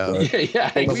us. Yeah,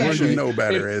 We should know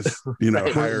better as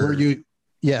higher.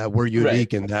 We're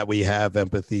unique in that we have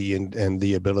empathy and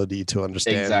the ability to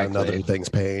understand another thing's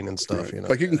pain and stuff.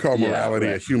 Like, you can call morality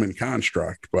a human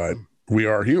construct, but we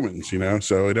are humans,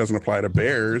 so it doesn't apply to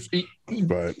bears.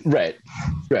 But right.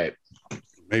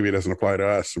 Maybe it doesn't apply to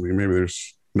us. I mean, maybe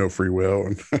there's no free will.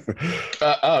 Dude,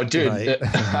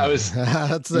 I was.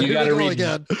 You got to read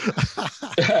again.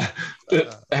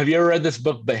 Have you ever read this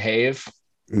book, Behave?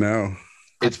 No.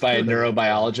 It's by a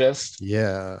neurobiologist.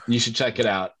 Yeah, you should check it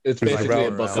out. It's basically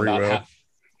a book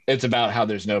about how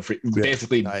there's no free.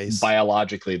 Basically,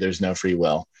 biologically, there's no free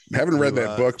will. I haven't read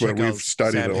that book, but we've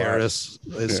studied Sam a lot. Harris.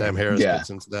 Sam Harris gets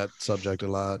into that subject a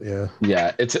lot. Yeah,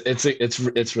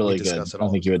 it's really good. I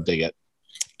think you would dig it.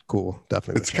 Cool,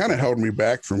 definitely. It's kind of held me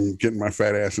back from getting my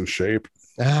fat ass in shape.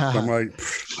 I'm like,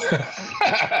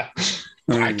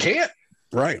 I can't.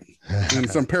 Right. In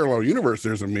some parallel universe,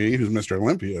 there's a me who's Mr.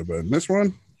 Olympia, but in this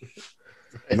one,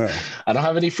 no. I don't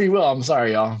have any free will. I'm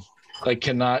sorry, y'all. I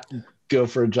cannot go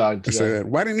for a jog today. I said,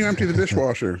 why didn't you empty the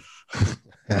dishwasher?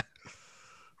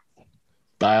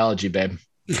 Biology, babe.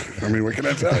 I mean, what can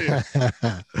I tell you?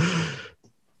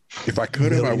 If I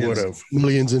could have, I would have.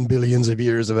 Millions and billions of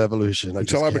years of evolution.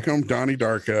 Until I become Donnie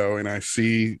Darko and I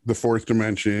see the fourth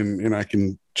dimension and I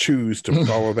can choose to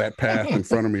follow that path in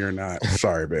front of me or not.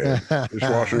 Sorry, babe.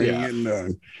 Dishwasher ain't getting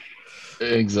done.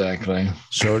 Exactly.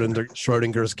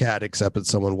 Schrodinger's cat, except it's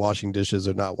someone washing dishes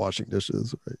or not washing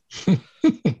dishes. Right?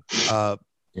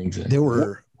 Exactly. There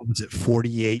were,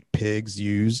 48 pigs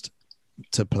used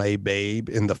to play Babe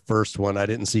in the first one. I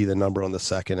didn't see the number on the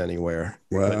second anywhere.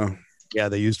 Wow. Yeah,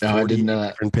 they used 40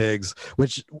 different pigs,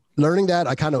 which learning that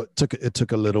I kind of took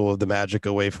a little of the magic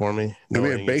away for me. We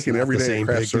had bacon every day.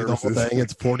 Craft services.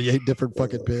 It's 48 different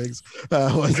fucking pigs.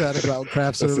 What's that about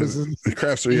craft services?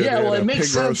 Craft services. Yeah, well, it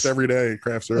makes pig roast every day.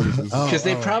 Craft services. Because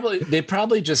they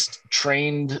probably just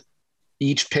trained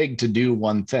each pig to do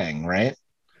one thing, right?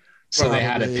 So they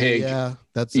had a pig. Yeah,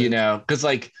 that's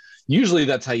because usually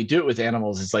that's how you do it with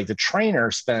animals. It's like the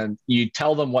trainer you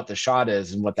tell them what the shot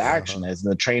is and what the action is.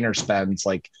 And the trainer spends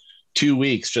like 2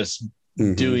 weeks just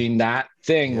doing that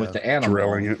thing with the animal.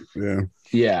 Drilling it. Yeah.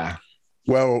 Yeah.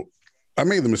 Well, I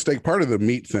made the mistake. Part of the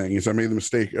meat thing is I made the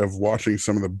mistake of watching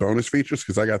some of the bonus features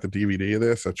because I got the DVD of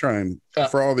this. I try and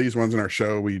for all these ones in our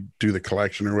show, we do the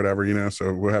collection or whatever, you know.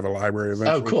 So we'll have a library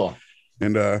eventually. Oh, cool.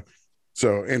 And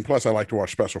and plus I like to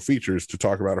watch special features to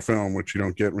talk about a film, which you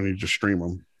don't get when you just stream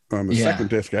them. The second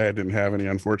disc I didn't have any,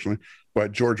 unfortunately.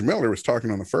 But George Miller was talking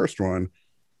on the first one,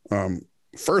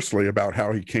 firstly about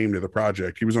how he came to the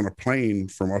project. He was on a plane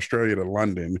from Australia to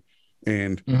London.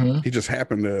 And he just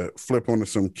happened to flip onto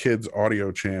some kid's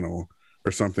audio channel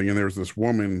or something. And there was this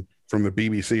woman from the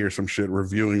BBC or some shit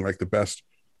reviewing like the best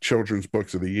children's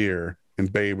books of the year.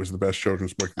 And Babe was the best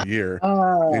children's book of the year.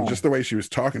 And just the way she was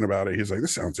talking about it, he's like,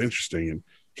 this sounds interesting. And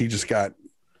he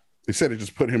said it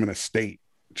just put him in a state,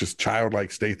 just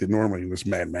childlike state that normally this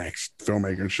Mad Max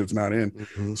filmmaker and shit's not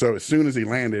in. So as soon as he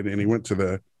landed and he went to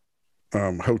the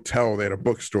hotel, they had a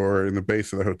bookstore in the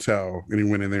base of the hotel. And he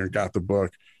went in there and got the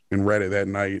book and read it that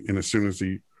night. And as soon as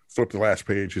he flipped the last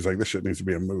page, he's like, this shit needs to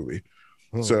be a movie.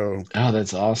 So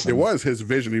that's awesome. It was his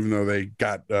vision, even though they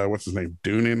got what's his name,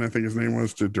 Doonan, I think his name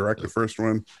was, to direct the first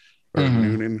one. Or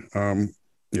Noonan.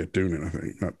 Doonan, I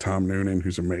think, not Tom Noonan,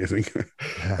 who's amazing.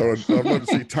 I'd love to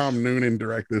see Tom Noonan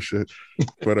direct this shit.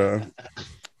 But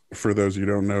for those of you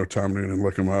who don't know Tom Noonan,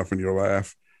 look him up and you'll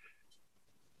laugh.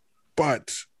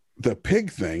 But the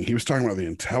pig thing, he was talking about the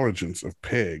intelligence of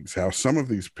pigs, how some of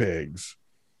these pigs,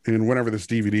 and whenever this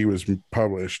DVD was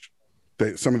published,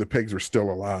 some of the pigs were still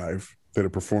alive that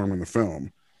had performed in the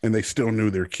film, and they still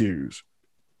knew their cues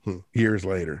years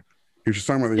later. He was just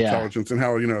talking about the intelligence and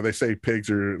how, you know, they say pigs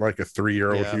are like a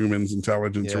 3-year-old human's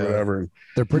intelligence or whatever. And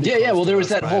they're pretty well, there was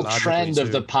that whole trend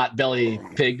of the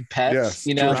potbelly pig pets,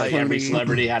 you know, like every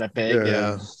celebrity had a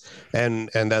pig. And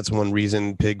that's one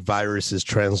reason pig viruses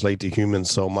translate to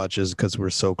humans so much, is because we're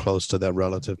so close to them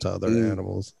relative to other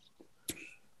animals.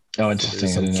 Oh,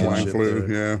 interesting. Swine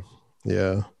flu,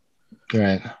 yeah.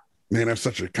 Right. Man, I have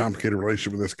such a complicated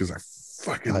relationship with this because I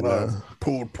fucking love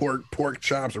pulled pork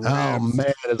chops and ribs. Oh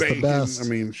man, it's bacon. the best. I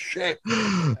mean, shit.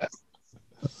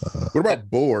 What about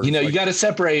boars? You know, you got to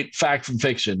separate fact from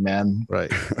fiction, man.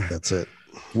 Right. That's it.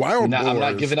 Wild boars. I'm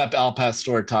not giving up Al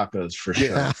Pastor tacos for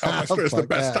sure. Al Pastor is the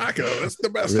best taco. It's the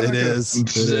best taco. It is.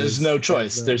 There's no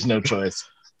choice. There's no choice.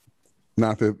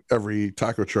 Not that every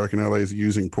taco truck in LA is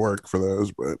using pork for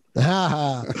those, but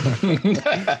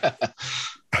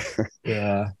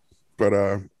yeah.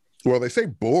 But well, they say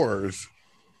boars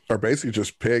are basically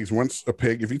just pigs. Once a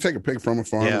pig, if you take a pig from a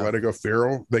farm and let it go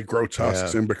feral, they grow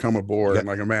tusks and become a boar in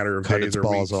like a matter of days or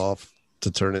balls weeks. Off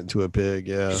to turn it into a pig.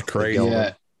 Yeah, it's crazy.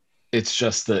 Yeah, it's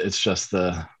just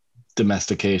the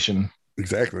domestication.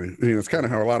 Exactly. You know, it's kind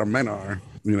of how a lot of men are.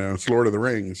 You know, it's Lord of the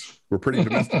Rings. We're pretty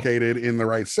domesticated in the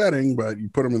right setting, but you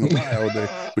put them in the wild, they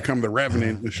become the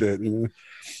Revenant and shit. You know?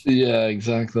 Yeah,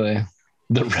 exactly.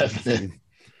 The Revenant.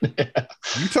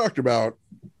 You talked about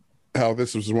how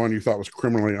this was one you thought was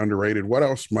criminally underrated. What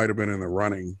else might have been in the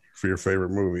running for your favorite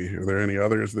movie? Are there any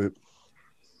others that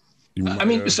you might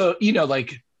have? So, you know,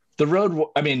 like the Road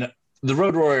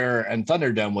Warrior and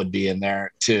Thunderdome would be in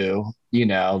there too, you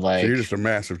know, like. So you're just a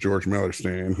massive George Miller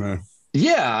stan, huh?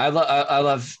 Yeah, I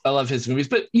love his movies,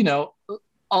 but you know,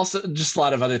 also just a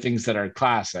lot of other things that are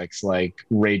classics like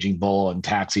Raging Bull and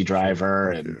Taxi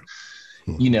Driver and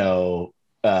you know,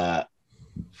 like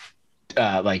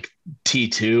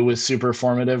T2 was super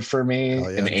formative for me,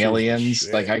 and Aliens.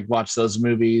 Like I watched those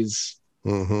movies.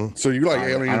 So you like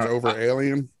Aliens over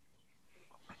Alien?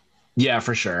 Yeah,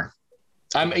 for sure.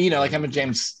 I'm a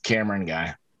James Cameron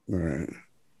guy. All right.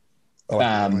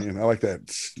 I like that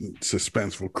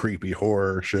suspenseful, creepy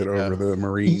horror shit over the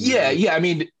Marine. Yeah. I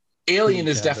mean, Alien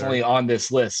is definitely on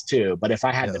this list too. But if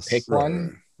I had to pick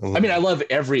one, I mean, I love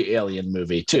every Alien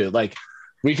movie too. Like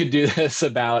we could do this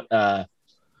about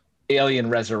Alien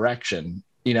Resurrection.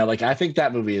 You know, like I think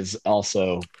that movie is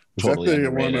also totally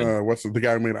underrated. One? What's the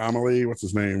guy who made Amelie? What's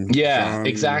his name? Yeah,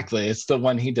 exactly. It's the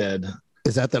one he did.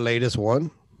 Is that the latest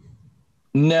one?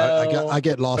 No, I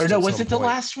get lost. Or no, was it the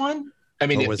last one? I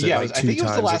mean, I think it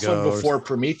was the last one before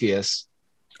Prometheus.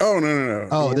 Oh no!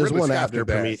 Oh, there's one after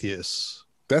Prometheus.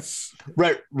 That's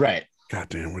right. God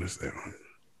damn, what is that one?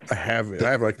 I have it. I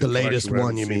have like the latest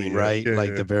one. You mean right?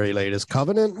 Like the very latest.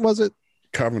 Covenant, was it?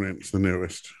 Covenant's the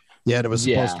newest. Yeah, and it was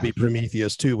supposed to be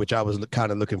Prometheus too, which I was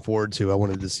kind of looking forward to. I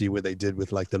wanted to see what they did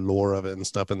with like the lore of it and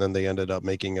stuff, and then they ended up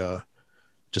making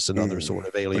just another sort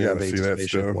of alien-based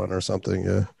spaceship one or something.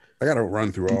 Yeah, I got to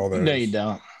run through all that. No, you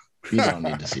don't. You don't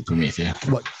need to see Prometheus.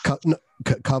 What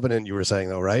Covenant you were saying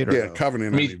though, right? Or yeah, no?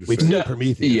 Covenant. We've seen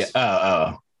Prometheus.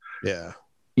 Yeah.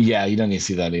 Yeah, you don't need to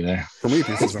see that either.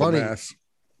 Prometheus is funny. A mess.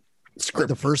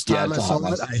 The first time I saw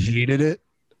it, I hated it,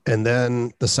 and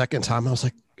then the second time I was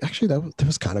like, actually that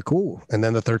was kind of cool. And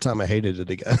then the third time I hated it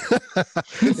again.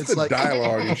 It's like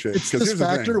dialogue and shit. It's this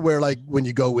factor where like when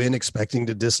you go in expecting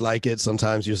to dislike it,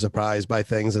 sometimes you're surprised by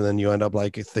things and then you end up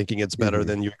like thinking it's better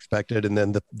than you expected. And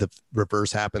then the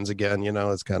reverse happens again, you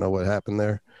know, it's kind of what happened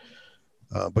there.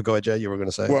 But go ahead, Jay, you were going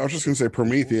to say. Well, I was just going to say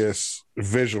Prometheus,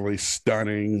 visually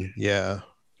stunning. Yeah.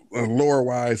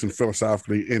 Lore-wise and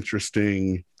philosophically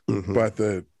interesting, but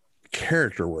the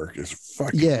character work is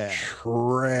fucking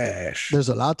trash. There's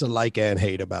a lot to like and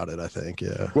hate about it, I think.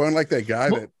 Yeah. Well, and like that guy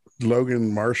that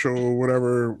Logan Marshall,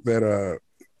 whatever, that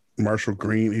Marshall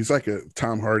Green, he's like a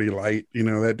Tom Hardy light, you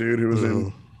know, that dude who was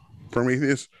in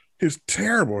Prometheus. He was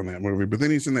terrible in that movie, but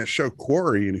then he's in that show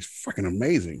Quarry and he's fucking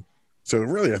amazing. So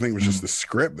really, I think it was just the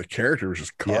script. The character was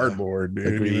just cardboard,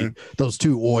 dude. You know? Those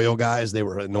two oil guys, they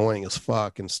were annoying as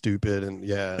fuck and stupid. And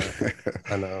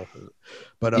I know.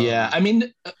 But I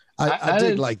mean, I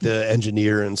did like the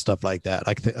engineer and stuff like that.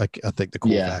 I think the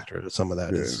cool factor of some of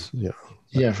that is,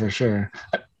 Yeah, for sure.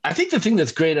 I think the thing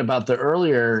that's great about the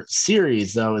earlier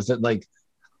series, though, is that like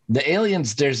the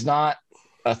aliens, there's not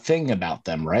a thing about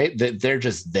them, right? They're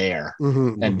just there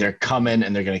and they're coming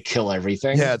and they're going to kill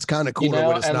everything. Yeah, it's kind of cool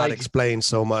when it's not explained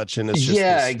so much and it's just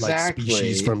this, like,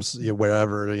 species from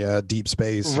wherever, deep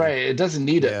space. Right. It doesn't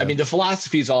need it. I mean, the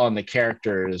philosophy is all in the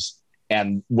characters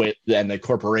and the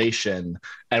corporation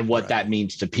and what that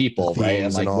means to people, right?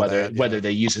 And like whether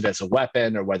they use it as a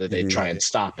weapon or whether they try and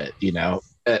stop it, you know?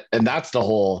 And that's the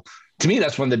whole, to me,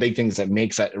 that's one of the big things that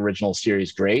makes that original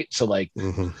series great. So like,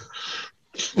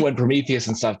 when Prometheus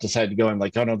and stuff decided to go and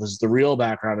like, oh no, this is the real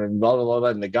background and blah, blah, blah, blah,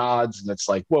 and the gods. And it's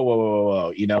like,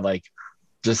 whoa, you know, like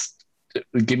just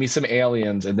give me some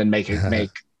aliens and then make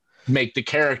the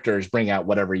characters bring out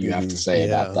whatever you have to say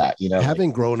about that, you know.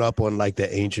 Having grown up on like the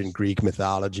ancient Greek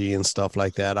mythology and stuff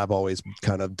like that, I've always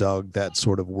kind of dug that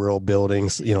sort of world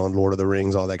buildings, you know, and Lord of the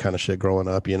Rings, all that kind of shit growing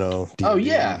up, you know,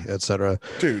 D&D, etc.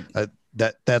 Dude.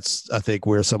 That's I think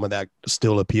where some of that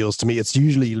still appeals to me. It's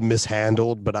usually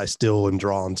mishandled, but I still am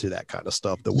drawn to that kind of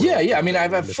stuff. I mean,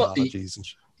 I've mythologies and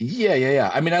shit.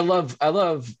 I mean, I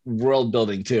love world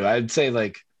building too. I'd say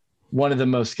like one of the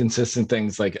most consistent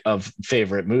things like of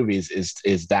favorite movies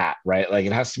is that, right? Like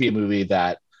it has to be a movie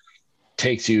that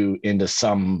takes you into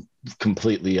some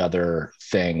completely other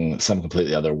thing, some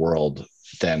completely other world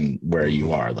than where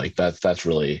you are. Like that's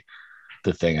really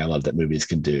the thing I love that movies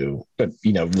can do, but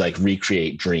you know, like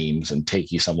recreate dreams and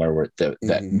take you somewhere where that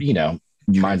you know,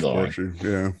 mind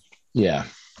blowing. Yeah,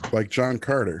 like John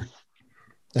Carter.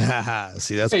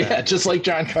 See, that's just like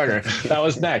John Carter. That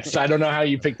was next. I don't know how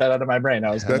you picked that out of my brain.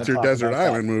 That's your Desert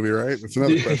Island movie, right? That's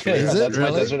another question. Is it that's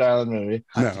really? my Desert Island movie.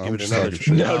 No, I'm just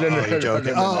talking. No.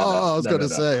 I was going to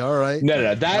say, all right.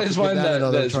 No. That is one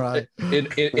that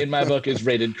in my book is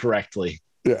rated correctly.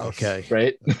 Yeah. Okay.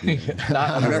 Right.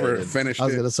 I never finished it. I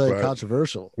was going to say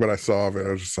controversial. When I saw it, I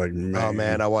was just like, man. Oh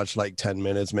man, I watched like 10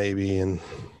 minutes maybe, and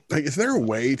like, is there a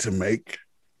way to make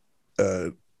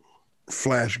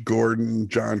Flash Gordon,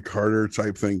 John Carter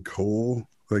type thing cool?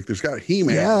 Like, there's got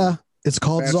He-Man. Yeah, it's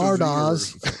called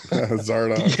Zardoz.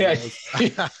 Zardoz. Yeah,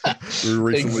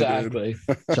 exactly.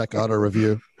 Check out our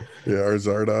review. Yeah, our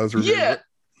Zardoz review. Yeah.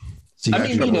 I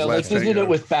mean, you know, like they did it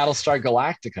with Battlestar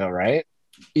Galactica, right?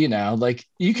 You know, like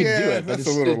you can do it, but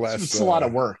it's a lot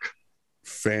of work.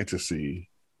 Fantasy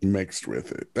mixed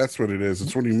with it. That's what it is.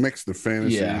 It's when you mix the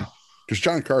fantasy. Yeah. Because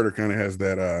John Carter kind of has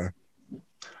that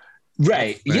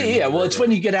right. Yeah. Well, it's when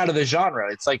you get out of the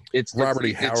genre. It's like it's Robert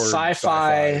E. Howard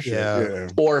sci-fi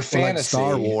or fantasy. Like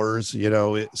Star Wars, you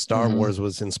know, Star Wars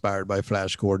was inspired by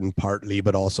Flash Gordon partly,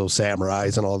 but also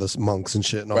samurais and all this monks and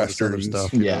shit and all Westerns, this other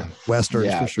stuff. Yeah.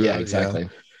 Westerns for sure. Yeah, exactly. Yeah.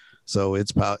 So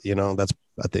it's about, you know, that's,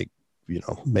 I think, you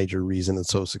know, major reason it's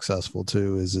so successful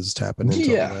too is tapping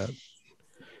into all that.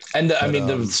 And I mean,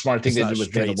 the smart thing they did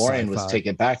with Mandalorian was take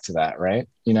it back to that, right?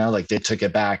 You know, like they took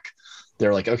it back.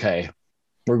 They're like, okay,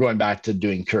 we're going back to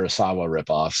doing Kurosawa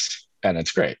ripoffs, and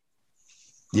it's great.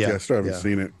 Yeah, I still haven't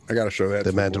seen it. I got to show that.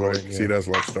 The Mandalorian. He does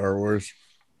love Star Wars.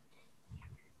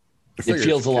 It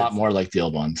feels a lot more like the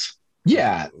old ones.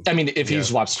 Yeah, I mean, if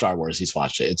he's watched Star Wars, he's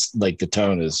watched it. It's like the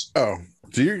tone is. Oh,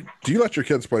 do you let your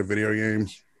kids play video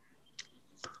games?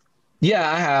 Yeah,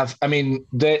 I have. I mean,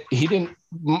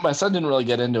 my son didn't really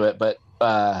get into it, but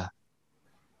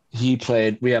he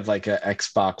played. We have like a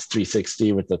Xbox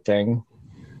 360 with the thing,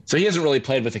 so he hasn't really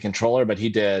played with the controller, but he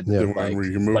did. Yeah, like, where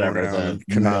you can move around,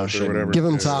 the motion, or whatever. Give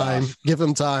him time. Give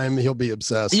him time. He'll be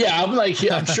obsessed. Yeah,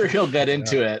 I'm sure he'll get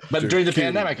into it. But during the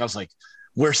pandemic, I was like,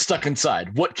 we're stuck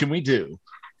inside. What can we do?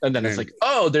 And then it's like,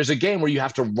 oh, there's a game where you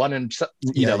have to run and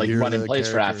run in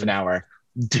place for half an hour.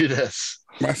 Do this.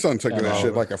 My son took that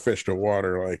shit like a fish to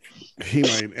water. Like, he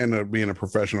might end up being a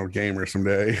professional gamer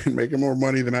someday and making more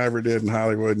money than I ever did in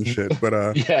Hollywood and shit.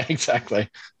 But yeah, exactly.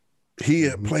 He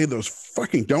played those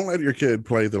fucking. Don't let your kid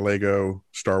play the Lego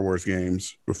Star Wars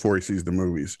games before he sees the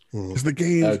movies, because the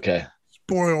games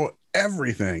spoil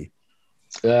everything.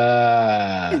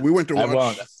 We went to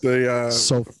watch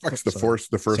the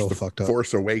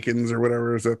Force Awakens or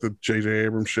whatever. Is that the J.J.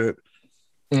 Abrams shit?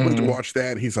 Went to watch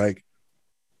that. And he's like,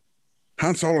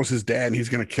 Han Solo's his dad, and he's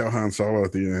gonna kill Han Solo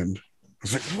at the end. I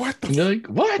was like, what? Like,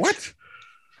 what? What?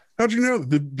 How'd you know?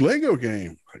 The Lego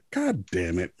game. Like, God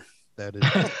damn it. That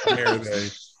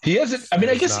is. He hasn't. I mean,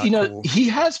 I guess cool. He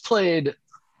has played.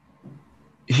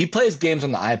 He plays games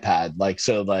on the iPad, like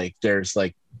so. Like there's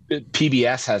like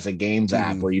PBS has a games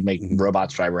app where you make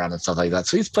robots drive around and stuff like that.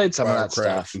 So he's played some of that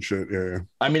stuff and shit. Yeah.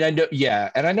 I mean, I know. Yeah,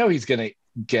 and I know he's gonna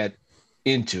get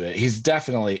into it. He's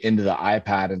definitely into the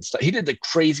iPad and stuff. He did the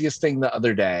craziest thing the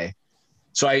other day.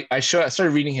 So I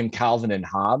started reading him Calvin and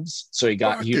Hobbes. So he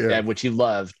got which he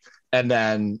loved, and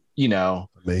then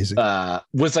amazing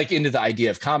was like into the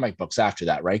idea of comic books after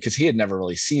that, right? Because he had never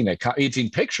really seen he'd seen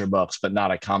picture books but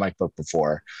not a comic book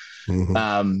before.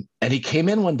 And he came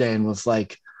in one day and was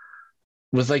like,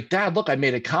 Dad, look, I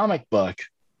made a comic book,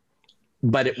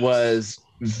 but it was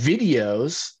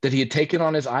videos that he had taken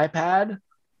on his iPad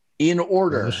in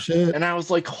order. And I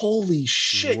was like, holy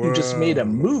shit, you just made a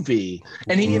movie.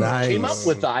 And he came up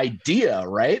with the idea,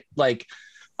 right? Like,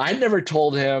 I never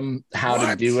told him how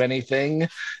to do anything.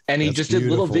 And he just did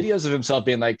little videos of himself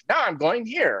being like, no, I'm going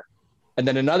here. And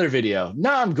then another video,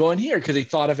 no, I'm going here. Because he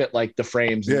thought of it like the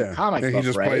frames in the comic book, he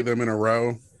just played them in a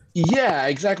row. Yeah,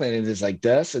 exactly. And it's like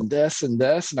this and this and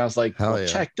this. And I was like,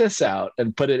 check this out,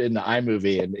 and put it in the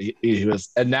iMovie. And he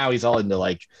was, and now he's all into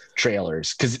like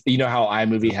trailers. Because you know how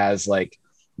iMovie has like,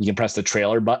 you can press the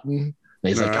trailer button. And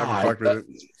he's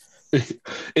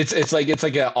it's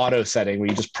like an auto setting where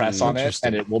you just press on it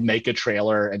and it will make a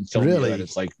trailer and film you, and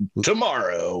it's like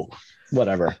tomorrow,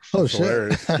 whatever. Oh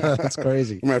shit, that's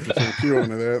crazy. I'm gonna have to take you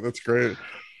onto that. That's great.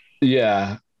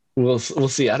 Yeah, we'll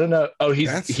see. I don't know. Oh, he's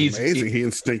amazing. He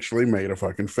instinctually made a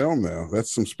fucking film though.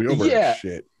 That's some Spielberg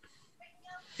shit.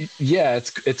 Yeah,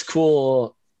 it's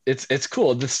cool. It's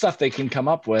cool. The stuff they can come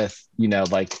up with,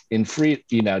 like in free,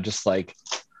 just like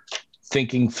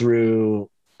thinking through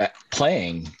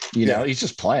playing, he's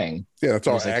just playing. Yeah, that's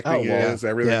all acting is.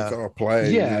 Everything's all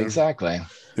play. Yeah, exactly.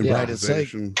 Right. It's like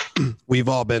we've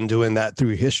all been doing that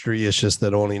through history. It's just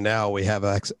that only now we have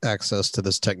access to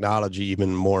this technology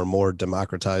even more and more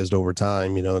democratized over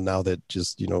time, now that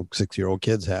just, 6-year-old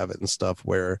kids have it and stuff,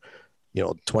 where,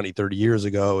 20, 30 years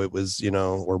ago, it was,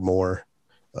 or more,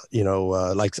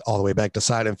 like all the way back to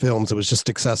silent films, it was just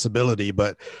accessibility.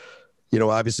 But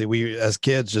obviously we as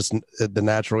kids, just the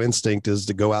natural instinct is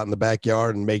to go out in the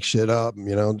backyard and make shit up,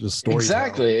 just stories.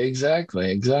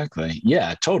 Exactly.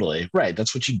 Yeah, totally. Right.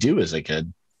 That's what you do as a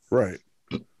kid. Right.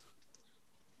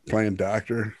 Playing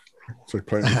doctor. It's like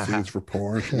playing the scenes for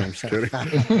porn. No, I'm just kidding.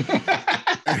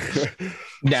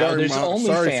 Now there's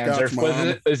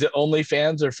OnlyFans. Is it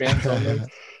OnlyFans or fans only?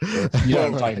 You know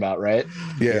what I'm talking about, right?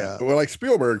 Yeah. Well, like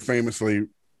Spielberg famously,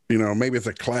 maybe it's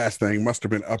a class thing, must have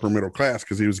been upper middle class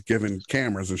because he was given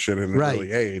cameras and shit at an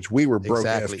early age. We were broke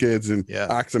ass kids in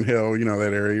Oxon Hill,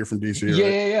 that area. You're from DC, right?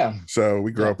 Yeah. So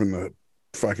we grew up in the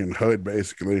fucking hood,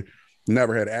 basically.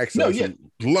 Never had access.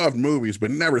 Loved movies,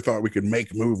 but never thought we could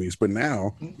make movies. But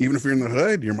now, even if you're in the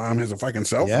hood, your mom has a fucking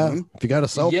cell phone. If you got a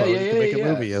cell phone, you can make a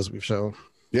movie, as we've shown.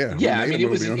 Yeah. I mean, it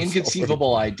was an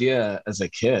inconceivable idea as a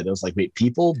kid. It was like, wait,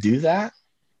 people do that?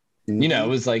 It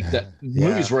was like that.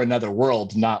 Movies were another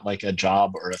world, not like a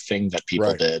job or a thing that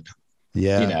people did.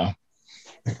 Yeah.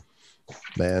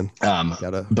 Man.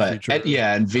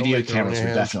 And video cameras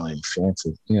are definitely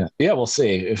fancy. Yeah. We'll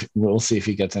see if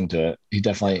he gets into it. He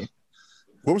definitely.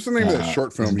 What was the name of that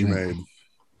short film you made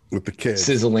with the kids?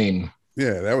 Sizzling.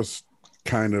 Yeah, that was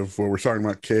kind of what we're talking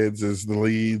about. Kids as the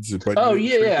leads. But I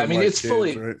mean, it's kids,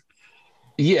 fully. Right?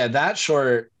 Yeah, that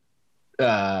short.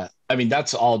 I mean,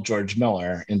 that's all George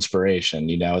Miller inspiration.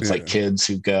 It's like kids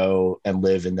who go and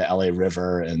live in the LA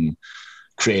River and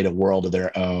create a world of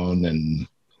their own. And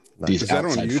these is that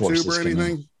on YouTube or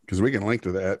anything? Because we can link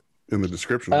to that in the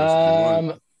description.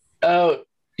 I don't know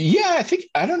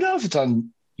if it's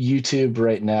on YouTube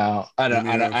right now. I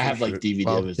have like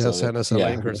DVD. Send us a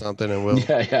link or something, and we'll.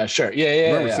 Yeah, sure. Yeah.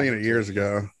 I remember seeing it years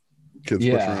ago. Kids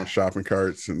pushing around shopping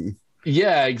carts and.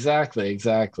 Yeah, exactly. It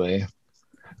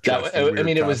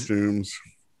costumes.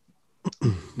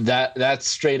 was that's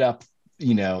straight up,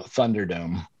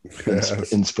 Thunderdome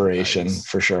inspiration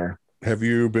for sure. Have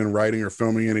you been writing or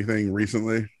filming anything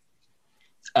recently?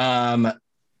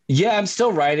 Yeah, I'm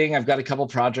still writing. I've got a couple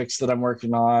projects that I'm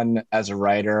working on as a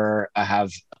writer. I have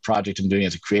a project I'm doing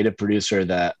as a creative producer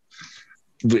that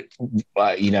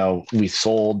we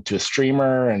sold to a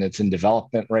streamer, and it's in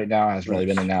development right now. It hasn't really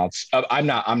been announced. I'm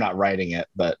not writing it,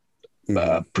 but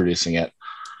producing it.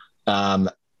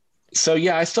 So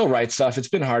yeah, I still write stuff. It's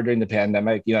been hard during the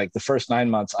pandemic. Like the first 9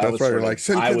 months, That's why you're like,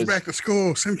 send kids back to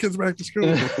school. Send kids back to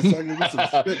school.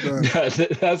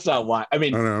 That's not why. I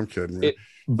mean, no, I'm kidding.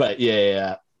 But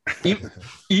yeah.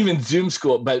 Even Zoom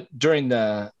school. But during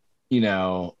the,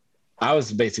 I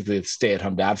was basically a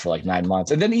stay-at-home dad for like 9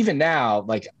 months, and then even now,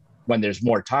 like when there's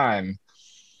more time,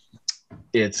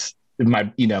 it's my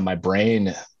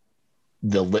brain.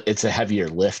 It's a heavier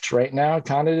lift right now,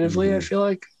 cognitively. I feel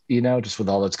like. Just with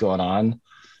all that's going on,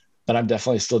 but I'm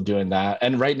definitely still doing that.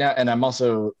 And right now, and I'm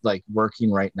also like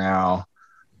working right now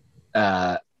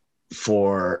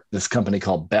for this company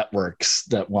called Betworks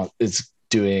that is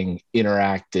doing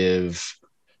interactive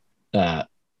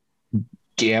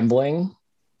gambling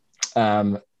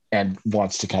and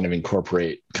wants to kind of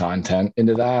incorporate content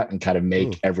into that and kind of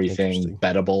make everything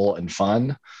bettable and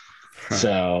fun.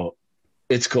 So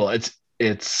it's cool.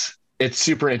 It's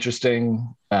super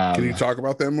interesting. Can you talk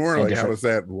about that more? Like, how does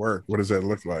that work? What does that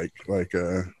look like? Like,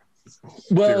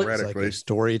 theoretically, like a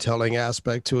storytelling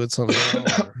aspect to it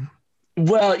somehow.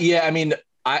 Well, yeah. I mean,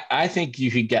 I think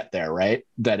you could get there, right?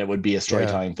 That it would be a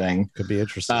storytelling thing. Could be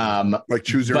interesting. Like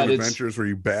choose your own adventures where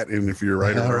you bet, and if you're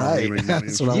right or wrong,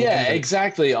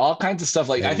 exactly. All kinds of stuff.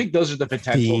 Like I think those are the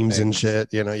potential themes and shit.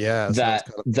 That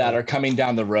are coming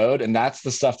down the road, and that's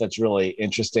the stuff that's really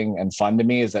interesting and fun to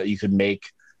me. Is that you could make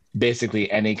basically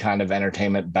any kind of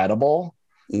entertainment bettable.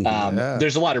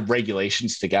 There's a lot of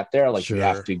regulations to get there. Like you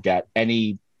have to get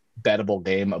any bettable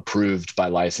game approved by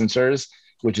licensors,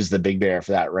 which is the big barrier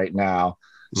for that right now.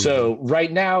 So right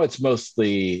now it's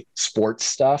mostly sports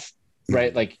stuff,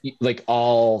 right? Like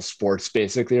all sports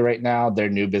basically right now, their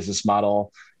new business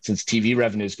model, since TV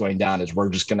revenue is going down, is we're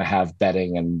just going to have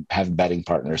betting and have betting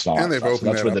partners. And they've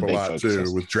opened that up a lot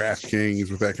too with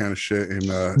DraftKings, with that kind of shit. And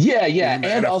and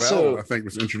NFL, also I think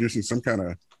was introducing some kind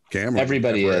of gambling.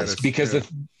 Everybody is, because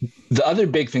the other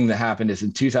big thing that happened is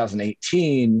in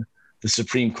 2018, the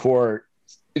Supreme Court.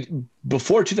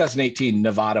 Before 2018,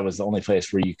 Nevada was the only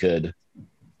place where you could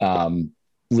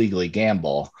legally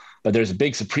gamble. But there's a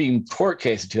big Supreme Court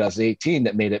case in 2018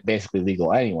 that made it basically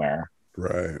legal anywhere.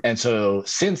 Right. And so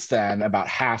since then, about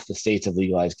half the states have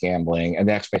legalized gambling. And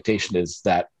the expectation is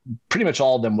that pretty much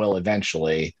all of them will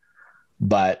eventually.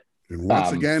 But and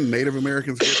once again, Native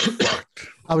Americans get fucked.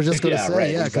 I was just going to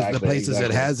say, because the places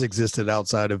that has existed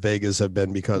outside of Vegas have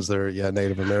been because they're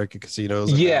Native American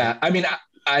casinos. I mean,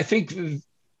 I think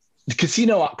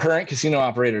current casino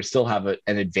operators still have an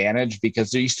advantage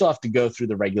because you still have to go through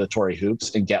the regulatory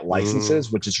hoops and get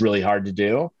licenses, which is really hard to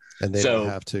do. And they don't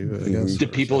have to. I guess, the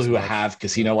people who have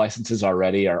casino licenses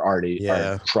already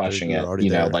are crushing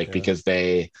it. Because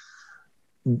they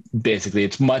basically,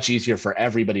 it's much easier for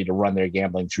everybody to run their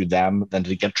gambling through them than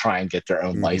to try and get their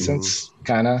own license,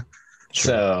 kind of.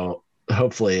 Sure. So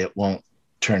hopefully it won't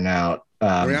turn out.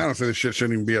 I mean, honestly, this shit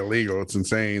shouldn't even be illegal. It's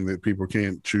insane that people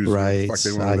can't choose what the fuck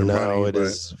they want with their money. It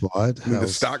is. What? I mean, the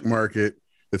stock market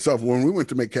itself, when we went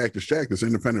to make Cactus Jack, this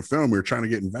independent film, we were trying to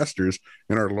get investors,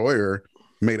 and our lawyer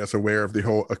made us aware of the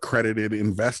whole accredited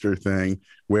investor thing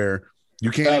where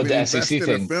you can't even invest in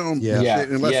a film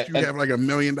unless you have like $1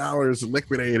 million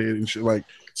liquidated and shit. Like,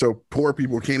 so poor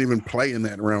people can't even play in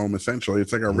that realm. Essentially,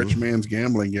 it's like a rich man's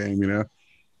gambling game,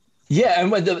 Yeah,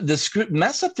 and the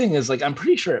mess up thing is, like, I'm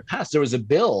pretty sure it passed. There was a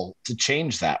bill to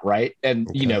change that, right? And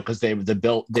because the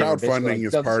bill crowdfunding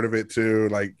is part of it too.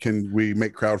 Like, can we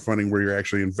make crowdfunding where you're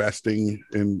actually investing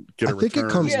and get a return? I think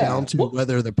it comes down to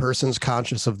whether the person's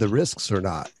conscious of the risks or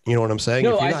not. You know what I'm saying?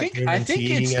 No, I think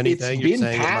it's been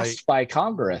passed by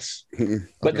Congress.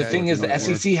 But the thing is, the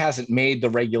SEC hasn't made the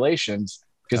regulations.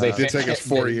 Because it did take us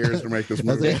 4 years to make this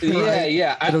movie.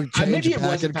 Maybe it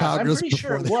wasn't passed. I'm pretty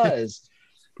sure it was.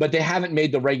 But they haven't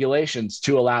made the regulations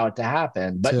to allow it to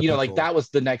happen. But, that was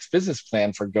the next business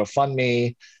plan for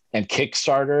GoFundMe and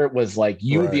Kickstarter was like,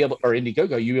 you would be able, or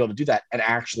Indiegogo, you'd be able to do that and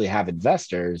actually have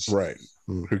investors. Right.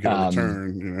 Who get a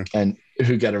return, And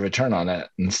who get a return on it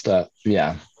and stuff.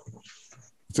 Yeah.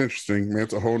 It's interesting, man.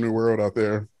 It's a whole new world out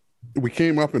there. We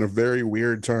came up in a very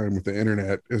weird time with the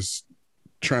internet is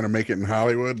trying to make it in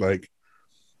Hollywood. Like,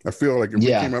 I feel like if we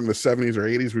came up in the 70s or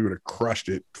 80s, we would have crushed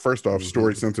it. First off,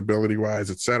 story sensibility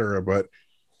wise, etc. But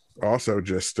also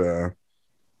just the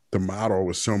model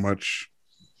was so much,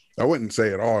 I wouldn't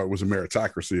say at all it was a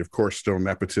meritocracy. Of course, still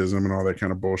nepotism and all that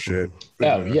kind of bullshit.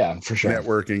 For sure.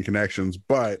 Networking connections.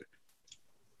 But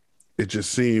it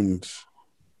just seemed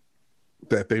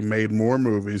that they made more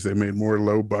movies. They made more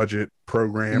low budget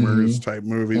programmers type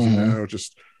movies, you know,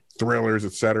 just thrillers,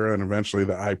 etc. And eventually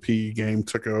the IP game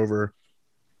took over.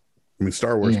 I mean,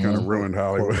 Star Wars kind of ruined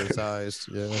Hollywood.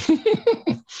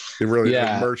 It really,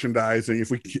 like, merchandising.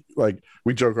 If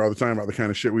we joke all the time about the kind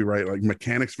of shit we write, like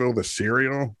Mechanicsville, the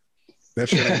cereal. That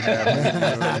shit ain't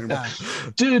happening. You know?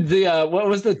 Dude, what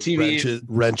was the TV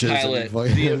wrenches pilot?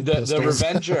 The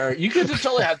Revenger. You could just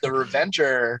totally have the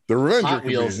Revenger Hot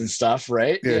Wheels and stuff,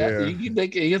 right? Yeah.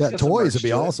 Toys would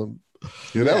be awesome.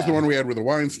 Yeah, that was the one we had with the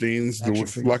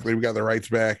Weinsteins. Luckily, we got the rights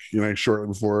back, you know, shortly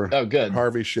before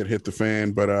Harvey shit hit the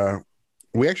fan. But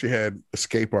we actually had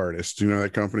Escape Artists, you know,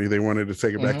 that company. They wanted to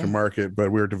take it back to market, but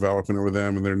we were developing it with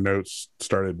them, and their notes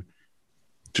started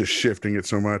just shifting it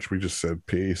so much. We just said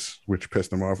peace, which pissed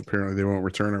them off. Apparently, they won't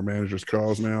return our manager's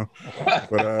calls now.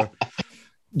 But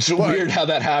it's weird how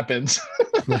that happens.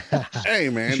 Hey,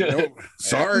 man,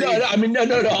 sorry. No. I mean, no.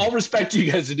 I'll respect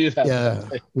you guys to do that. Yeah,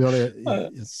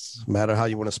 it's a matter how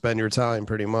you want to spend your time,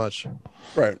 pretty much.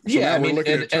 Right. So yeah, we're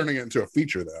looking at turning it into a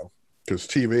feature, though, because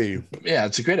TV. Yeah,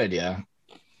 it's a great idea.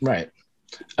 Right.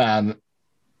 And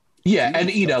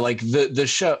you know, like the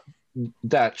show,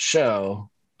 that show.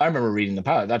 I remember reading the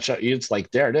pilot. That show, it's like,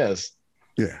 there it is.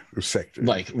 Yeah, it was sick. Dude.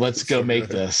 Like, let's go make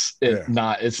this. It's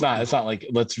not like,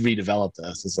 let's redevelop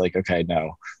this. It's like, okay,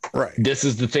 no. Right. This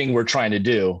is the thing we're trying to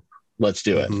do. Let's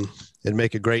do it. And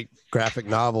make a great graphic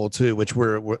novel too, which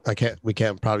we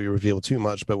can't probably reveal too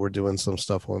much, but we're doing some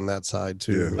stuff on that side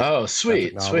too. Yeah. Oh,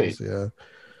 sweet. Yeah.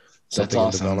 That's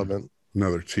awesome. Development.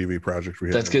 Another TV project we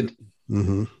have. That's good.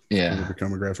 Yeah,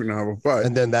 become a graphic novel,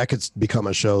 and then that could become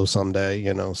a show someday.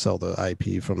 You know, sell the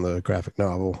IP from the graphic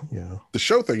novel. You know, the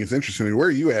show thing is interesting. Where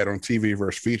are you at on TV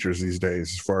versus features these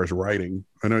days, as far as writing?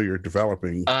 I know you're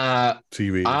developing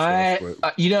TV.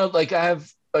 You know, like I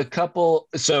have a couple.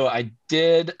 So I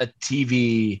did a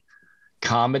TV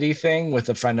comedy thing with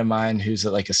a friend of mine who's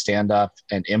like a stand-up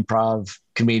and improv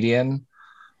comedian.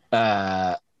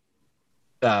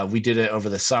 We did it over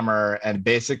the summer, and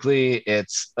basically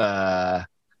it's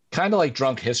kind of like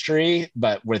Drunk History,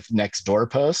 but with Nextdoor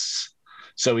posts.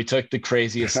 So we took the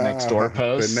craziest Nextdoor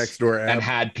posts and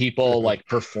had people like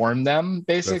perform them,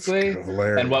 basically.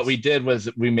 And what we did was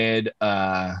we made it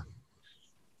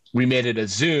a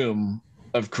Zoom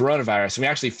of coronavirus. And we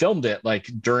actually filmed it like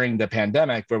during the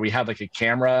pandemic, where we had like a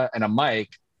camera and a mic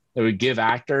that would give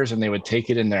actors, and they would take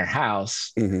it in their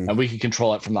house, and we could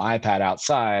control it from the iPad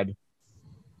outside.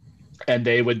 And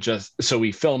they would so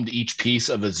we filmed each piece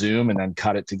of a Zoom and then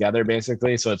cut it together,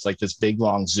 basically. So it's like this big,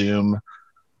 long Zoom,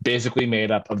 basically made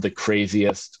up of the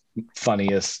craziest,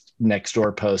 funniest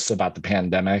Nextdoor posts about the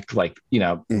pandemic. Like, you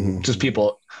know, just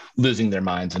people losing their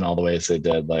minds in all the ways they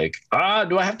did. Like,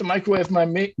 do I have to microwave my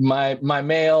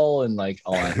mail, and like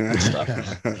all that good stuff.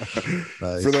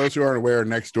 Nice. For those who aren't aware,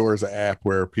 Nextdoor is an app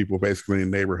where people basically in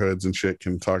neighborhoods and shit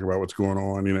can talk about what's going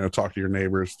on. You know, talk to your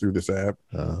neighbors through this app.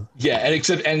 Yeah, and it's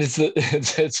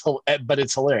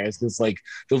hilarious because like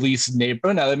the least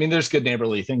neighbor. No, I mean, there's good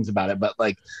neighborly things about it, but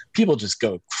like people just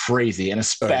go crazy, and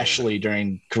especially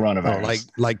during coronavirus.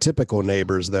 Like typical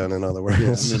neighbors, then, in other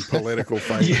words. And political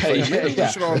fights. We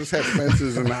should all just have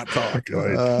fences and not talk.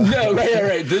 Like. No,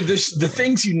 right. The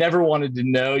things you never wanted to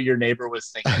know your neighbor was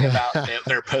thinking about,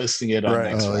 they're posting it on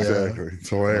Nextdoor. Exactly. It's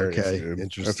hilarious. Okay, dude.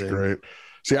 Interesting. That's great.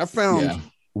 See, I found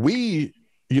we,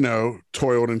 you know,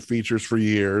 toiled in features for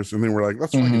years, and then we're like,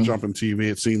 let's fucking jump in TV.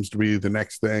 It seems to be the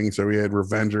next thing. So we had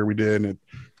Revenger, we did, and it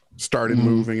started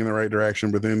moving in the right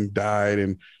direction, but then died.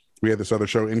 And we had this other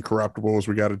show, Incorruptibles.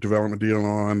 We got a development deal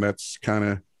on. That's kind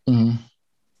of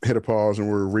hit a pause, and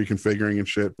we're reconfiguring and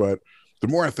shit. But the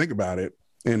more I think about it,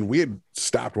 and we had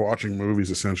stopped watching movies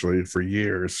essentially for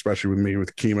years, especially with me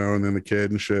with chemo and then the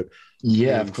kid and shit.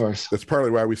 Yeah, and of course. That's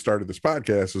partly why we started this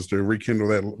podcast, is to rekindle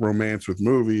that romance with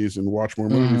movies and watch more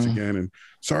movies again. And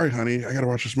sorry, honey, I got to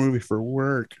watch this movie for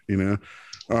work, you know?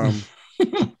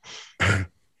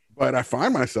 But I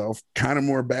find myself kind of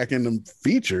more back into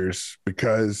features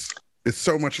because it's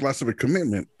so much less of a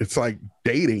commitment. It's like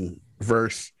dating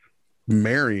versus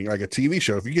marrying, like a TV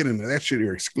show. If you get into that shit,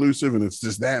 you're exclusive, and it's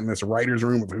just that in this writer's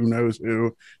room of who knows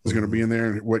who is going to be in there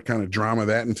and what kind of drama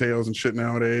that entails and shit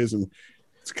nowadays. And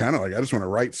it's kind of like, I just want to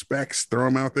write specs, throw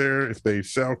them out there. If they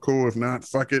sell, cool. If not,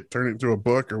 fuck it, turn it into a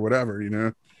book or whatever, you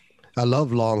know? I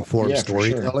love long form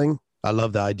storytelling. I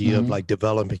love the idea of like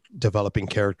developing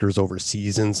characters over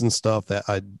seasons and stuff. That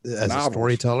as a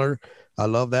storyteller, I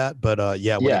love that. But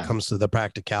when it comes to the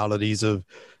practicalities of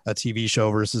a TV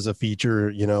show versus a feature,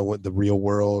 you know, with the real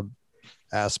world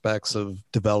aspects of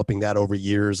developing that over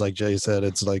years, like Jay said,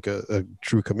 it's like a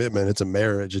true commitment. It's a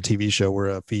marriage, a TV show or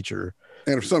a feature.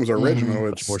 And if something's original,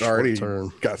 Mm-hmm. it's already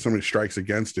got so many strikes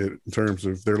against it in terms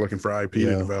of they're looking for IP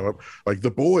to develop. Like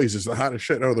The Boys is the hottest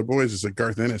shit. Oh, The Boys is a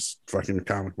Garth Ennis fucking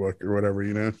comic book or whatever,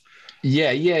 you know?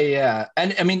 Yeah.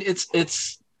 And I mean,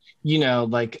 it's you know,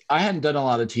 like I hadn't done a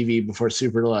lot of TV before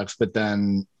Super Deluxe, but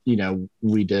then, you know,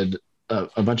 we did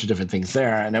a bunch of different things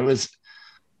there. And it was,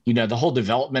 you know, the whole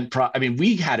development I mean,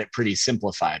 we had it pretty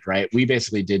simplified, right? We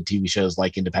basically did TV shows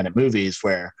like independent movies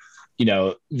where, you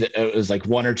know, it was like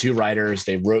one or two writers,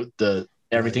 they wrote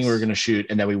everything we were going to shoot,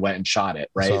 and then we went and shot it,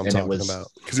 right? And it was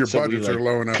because your budgets are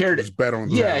low enough to just bet on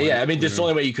I mean, that's the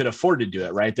only way you could afford to do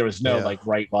it, right? There was no like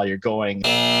right while you're going.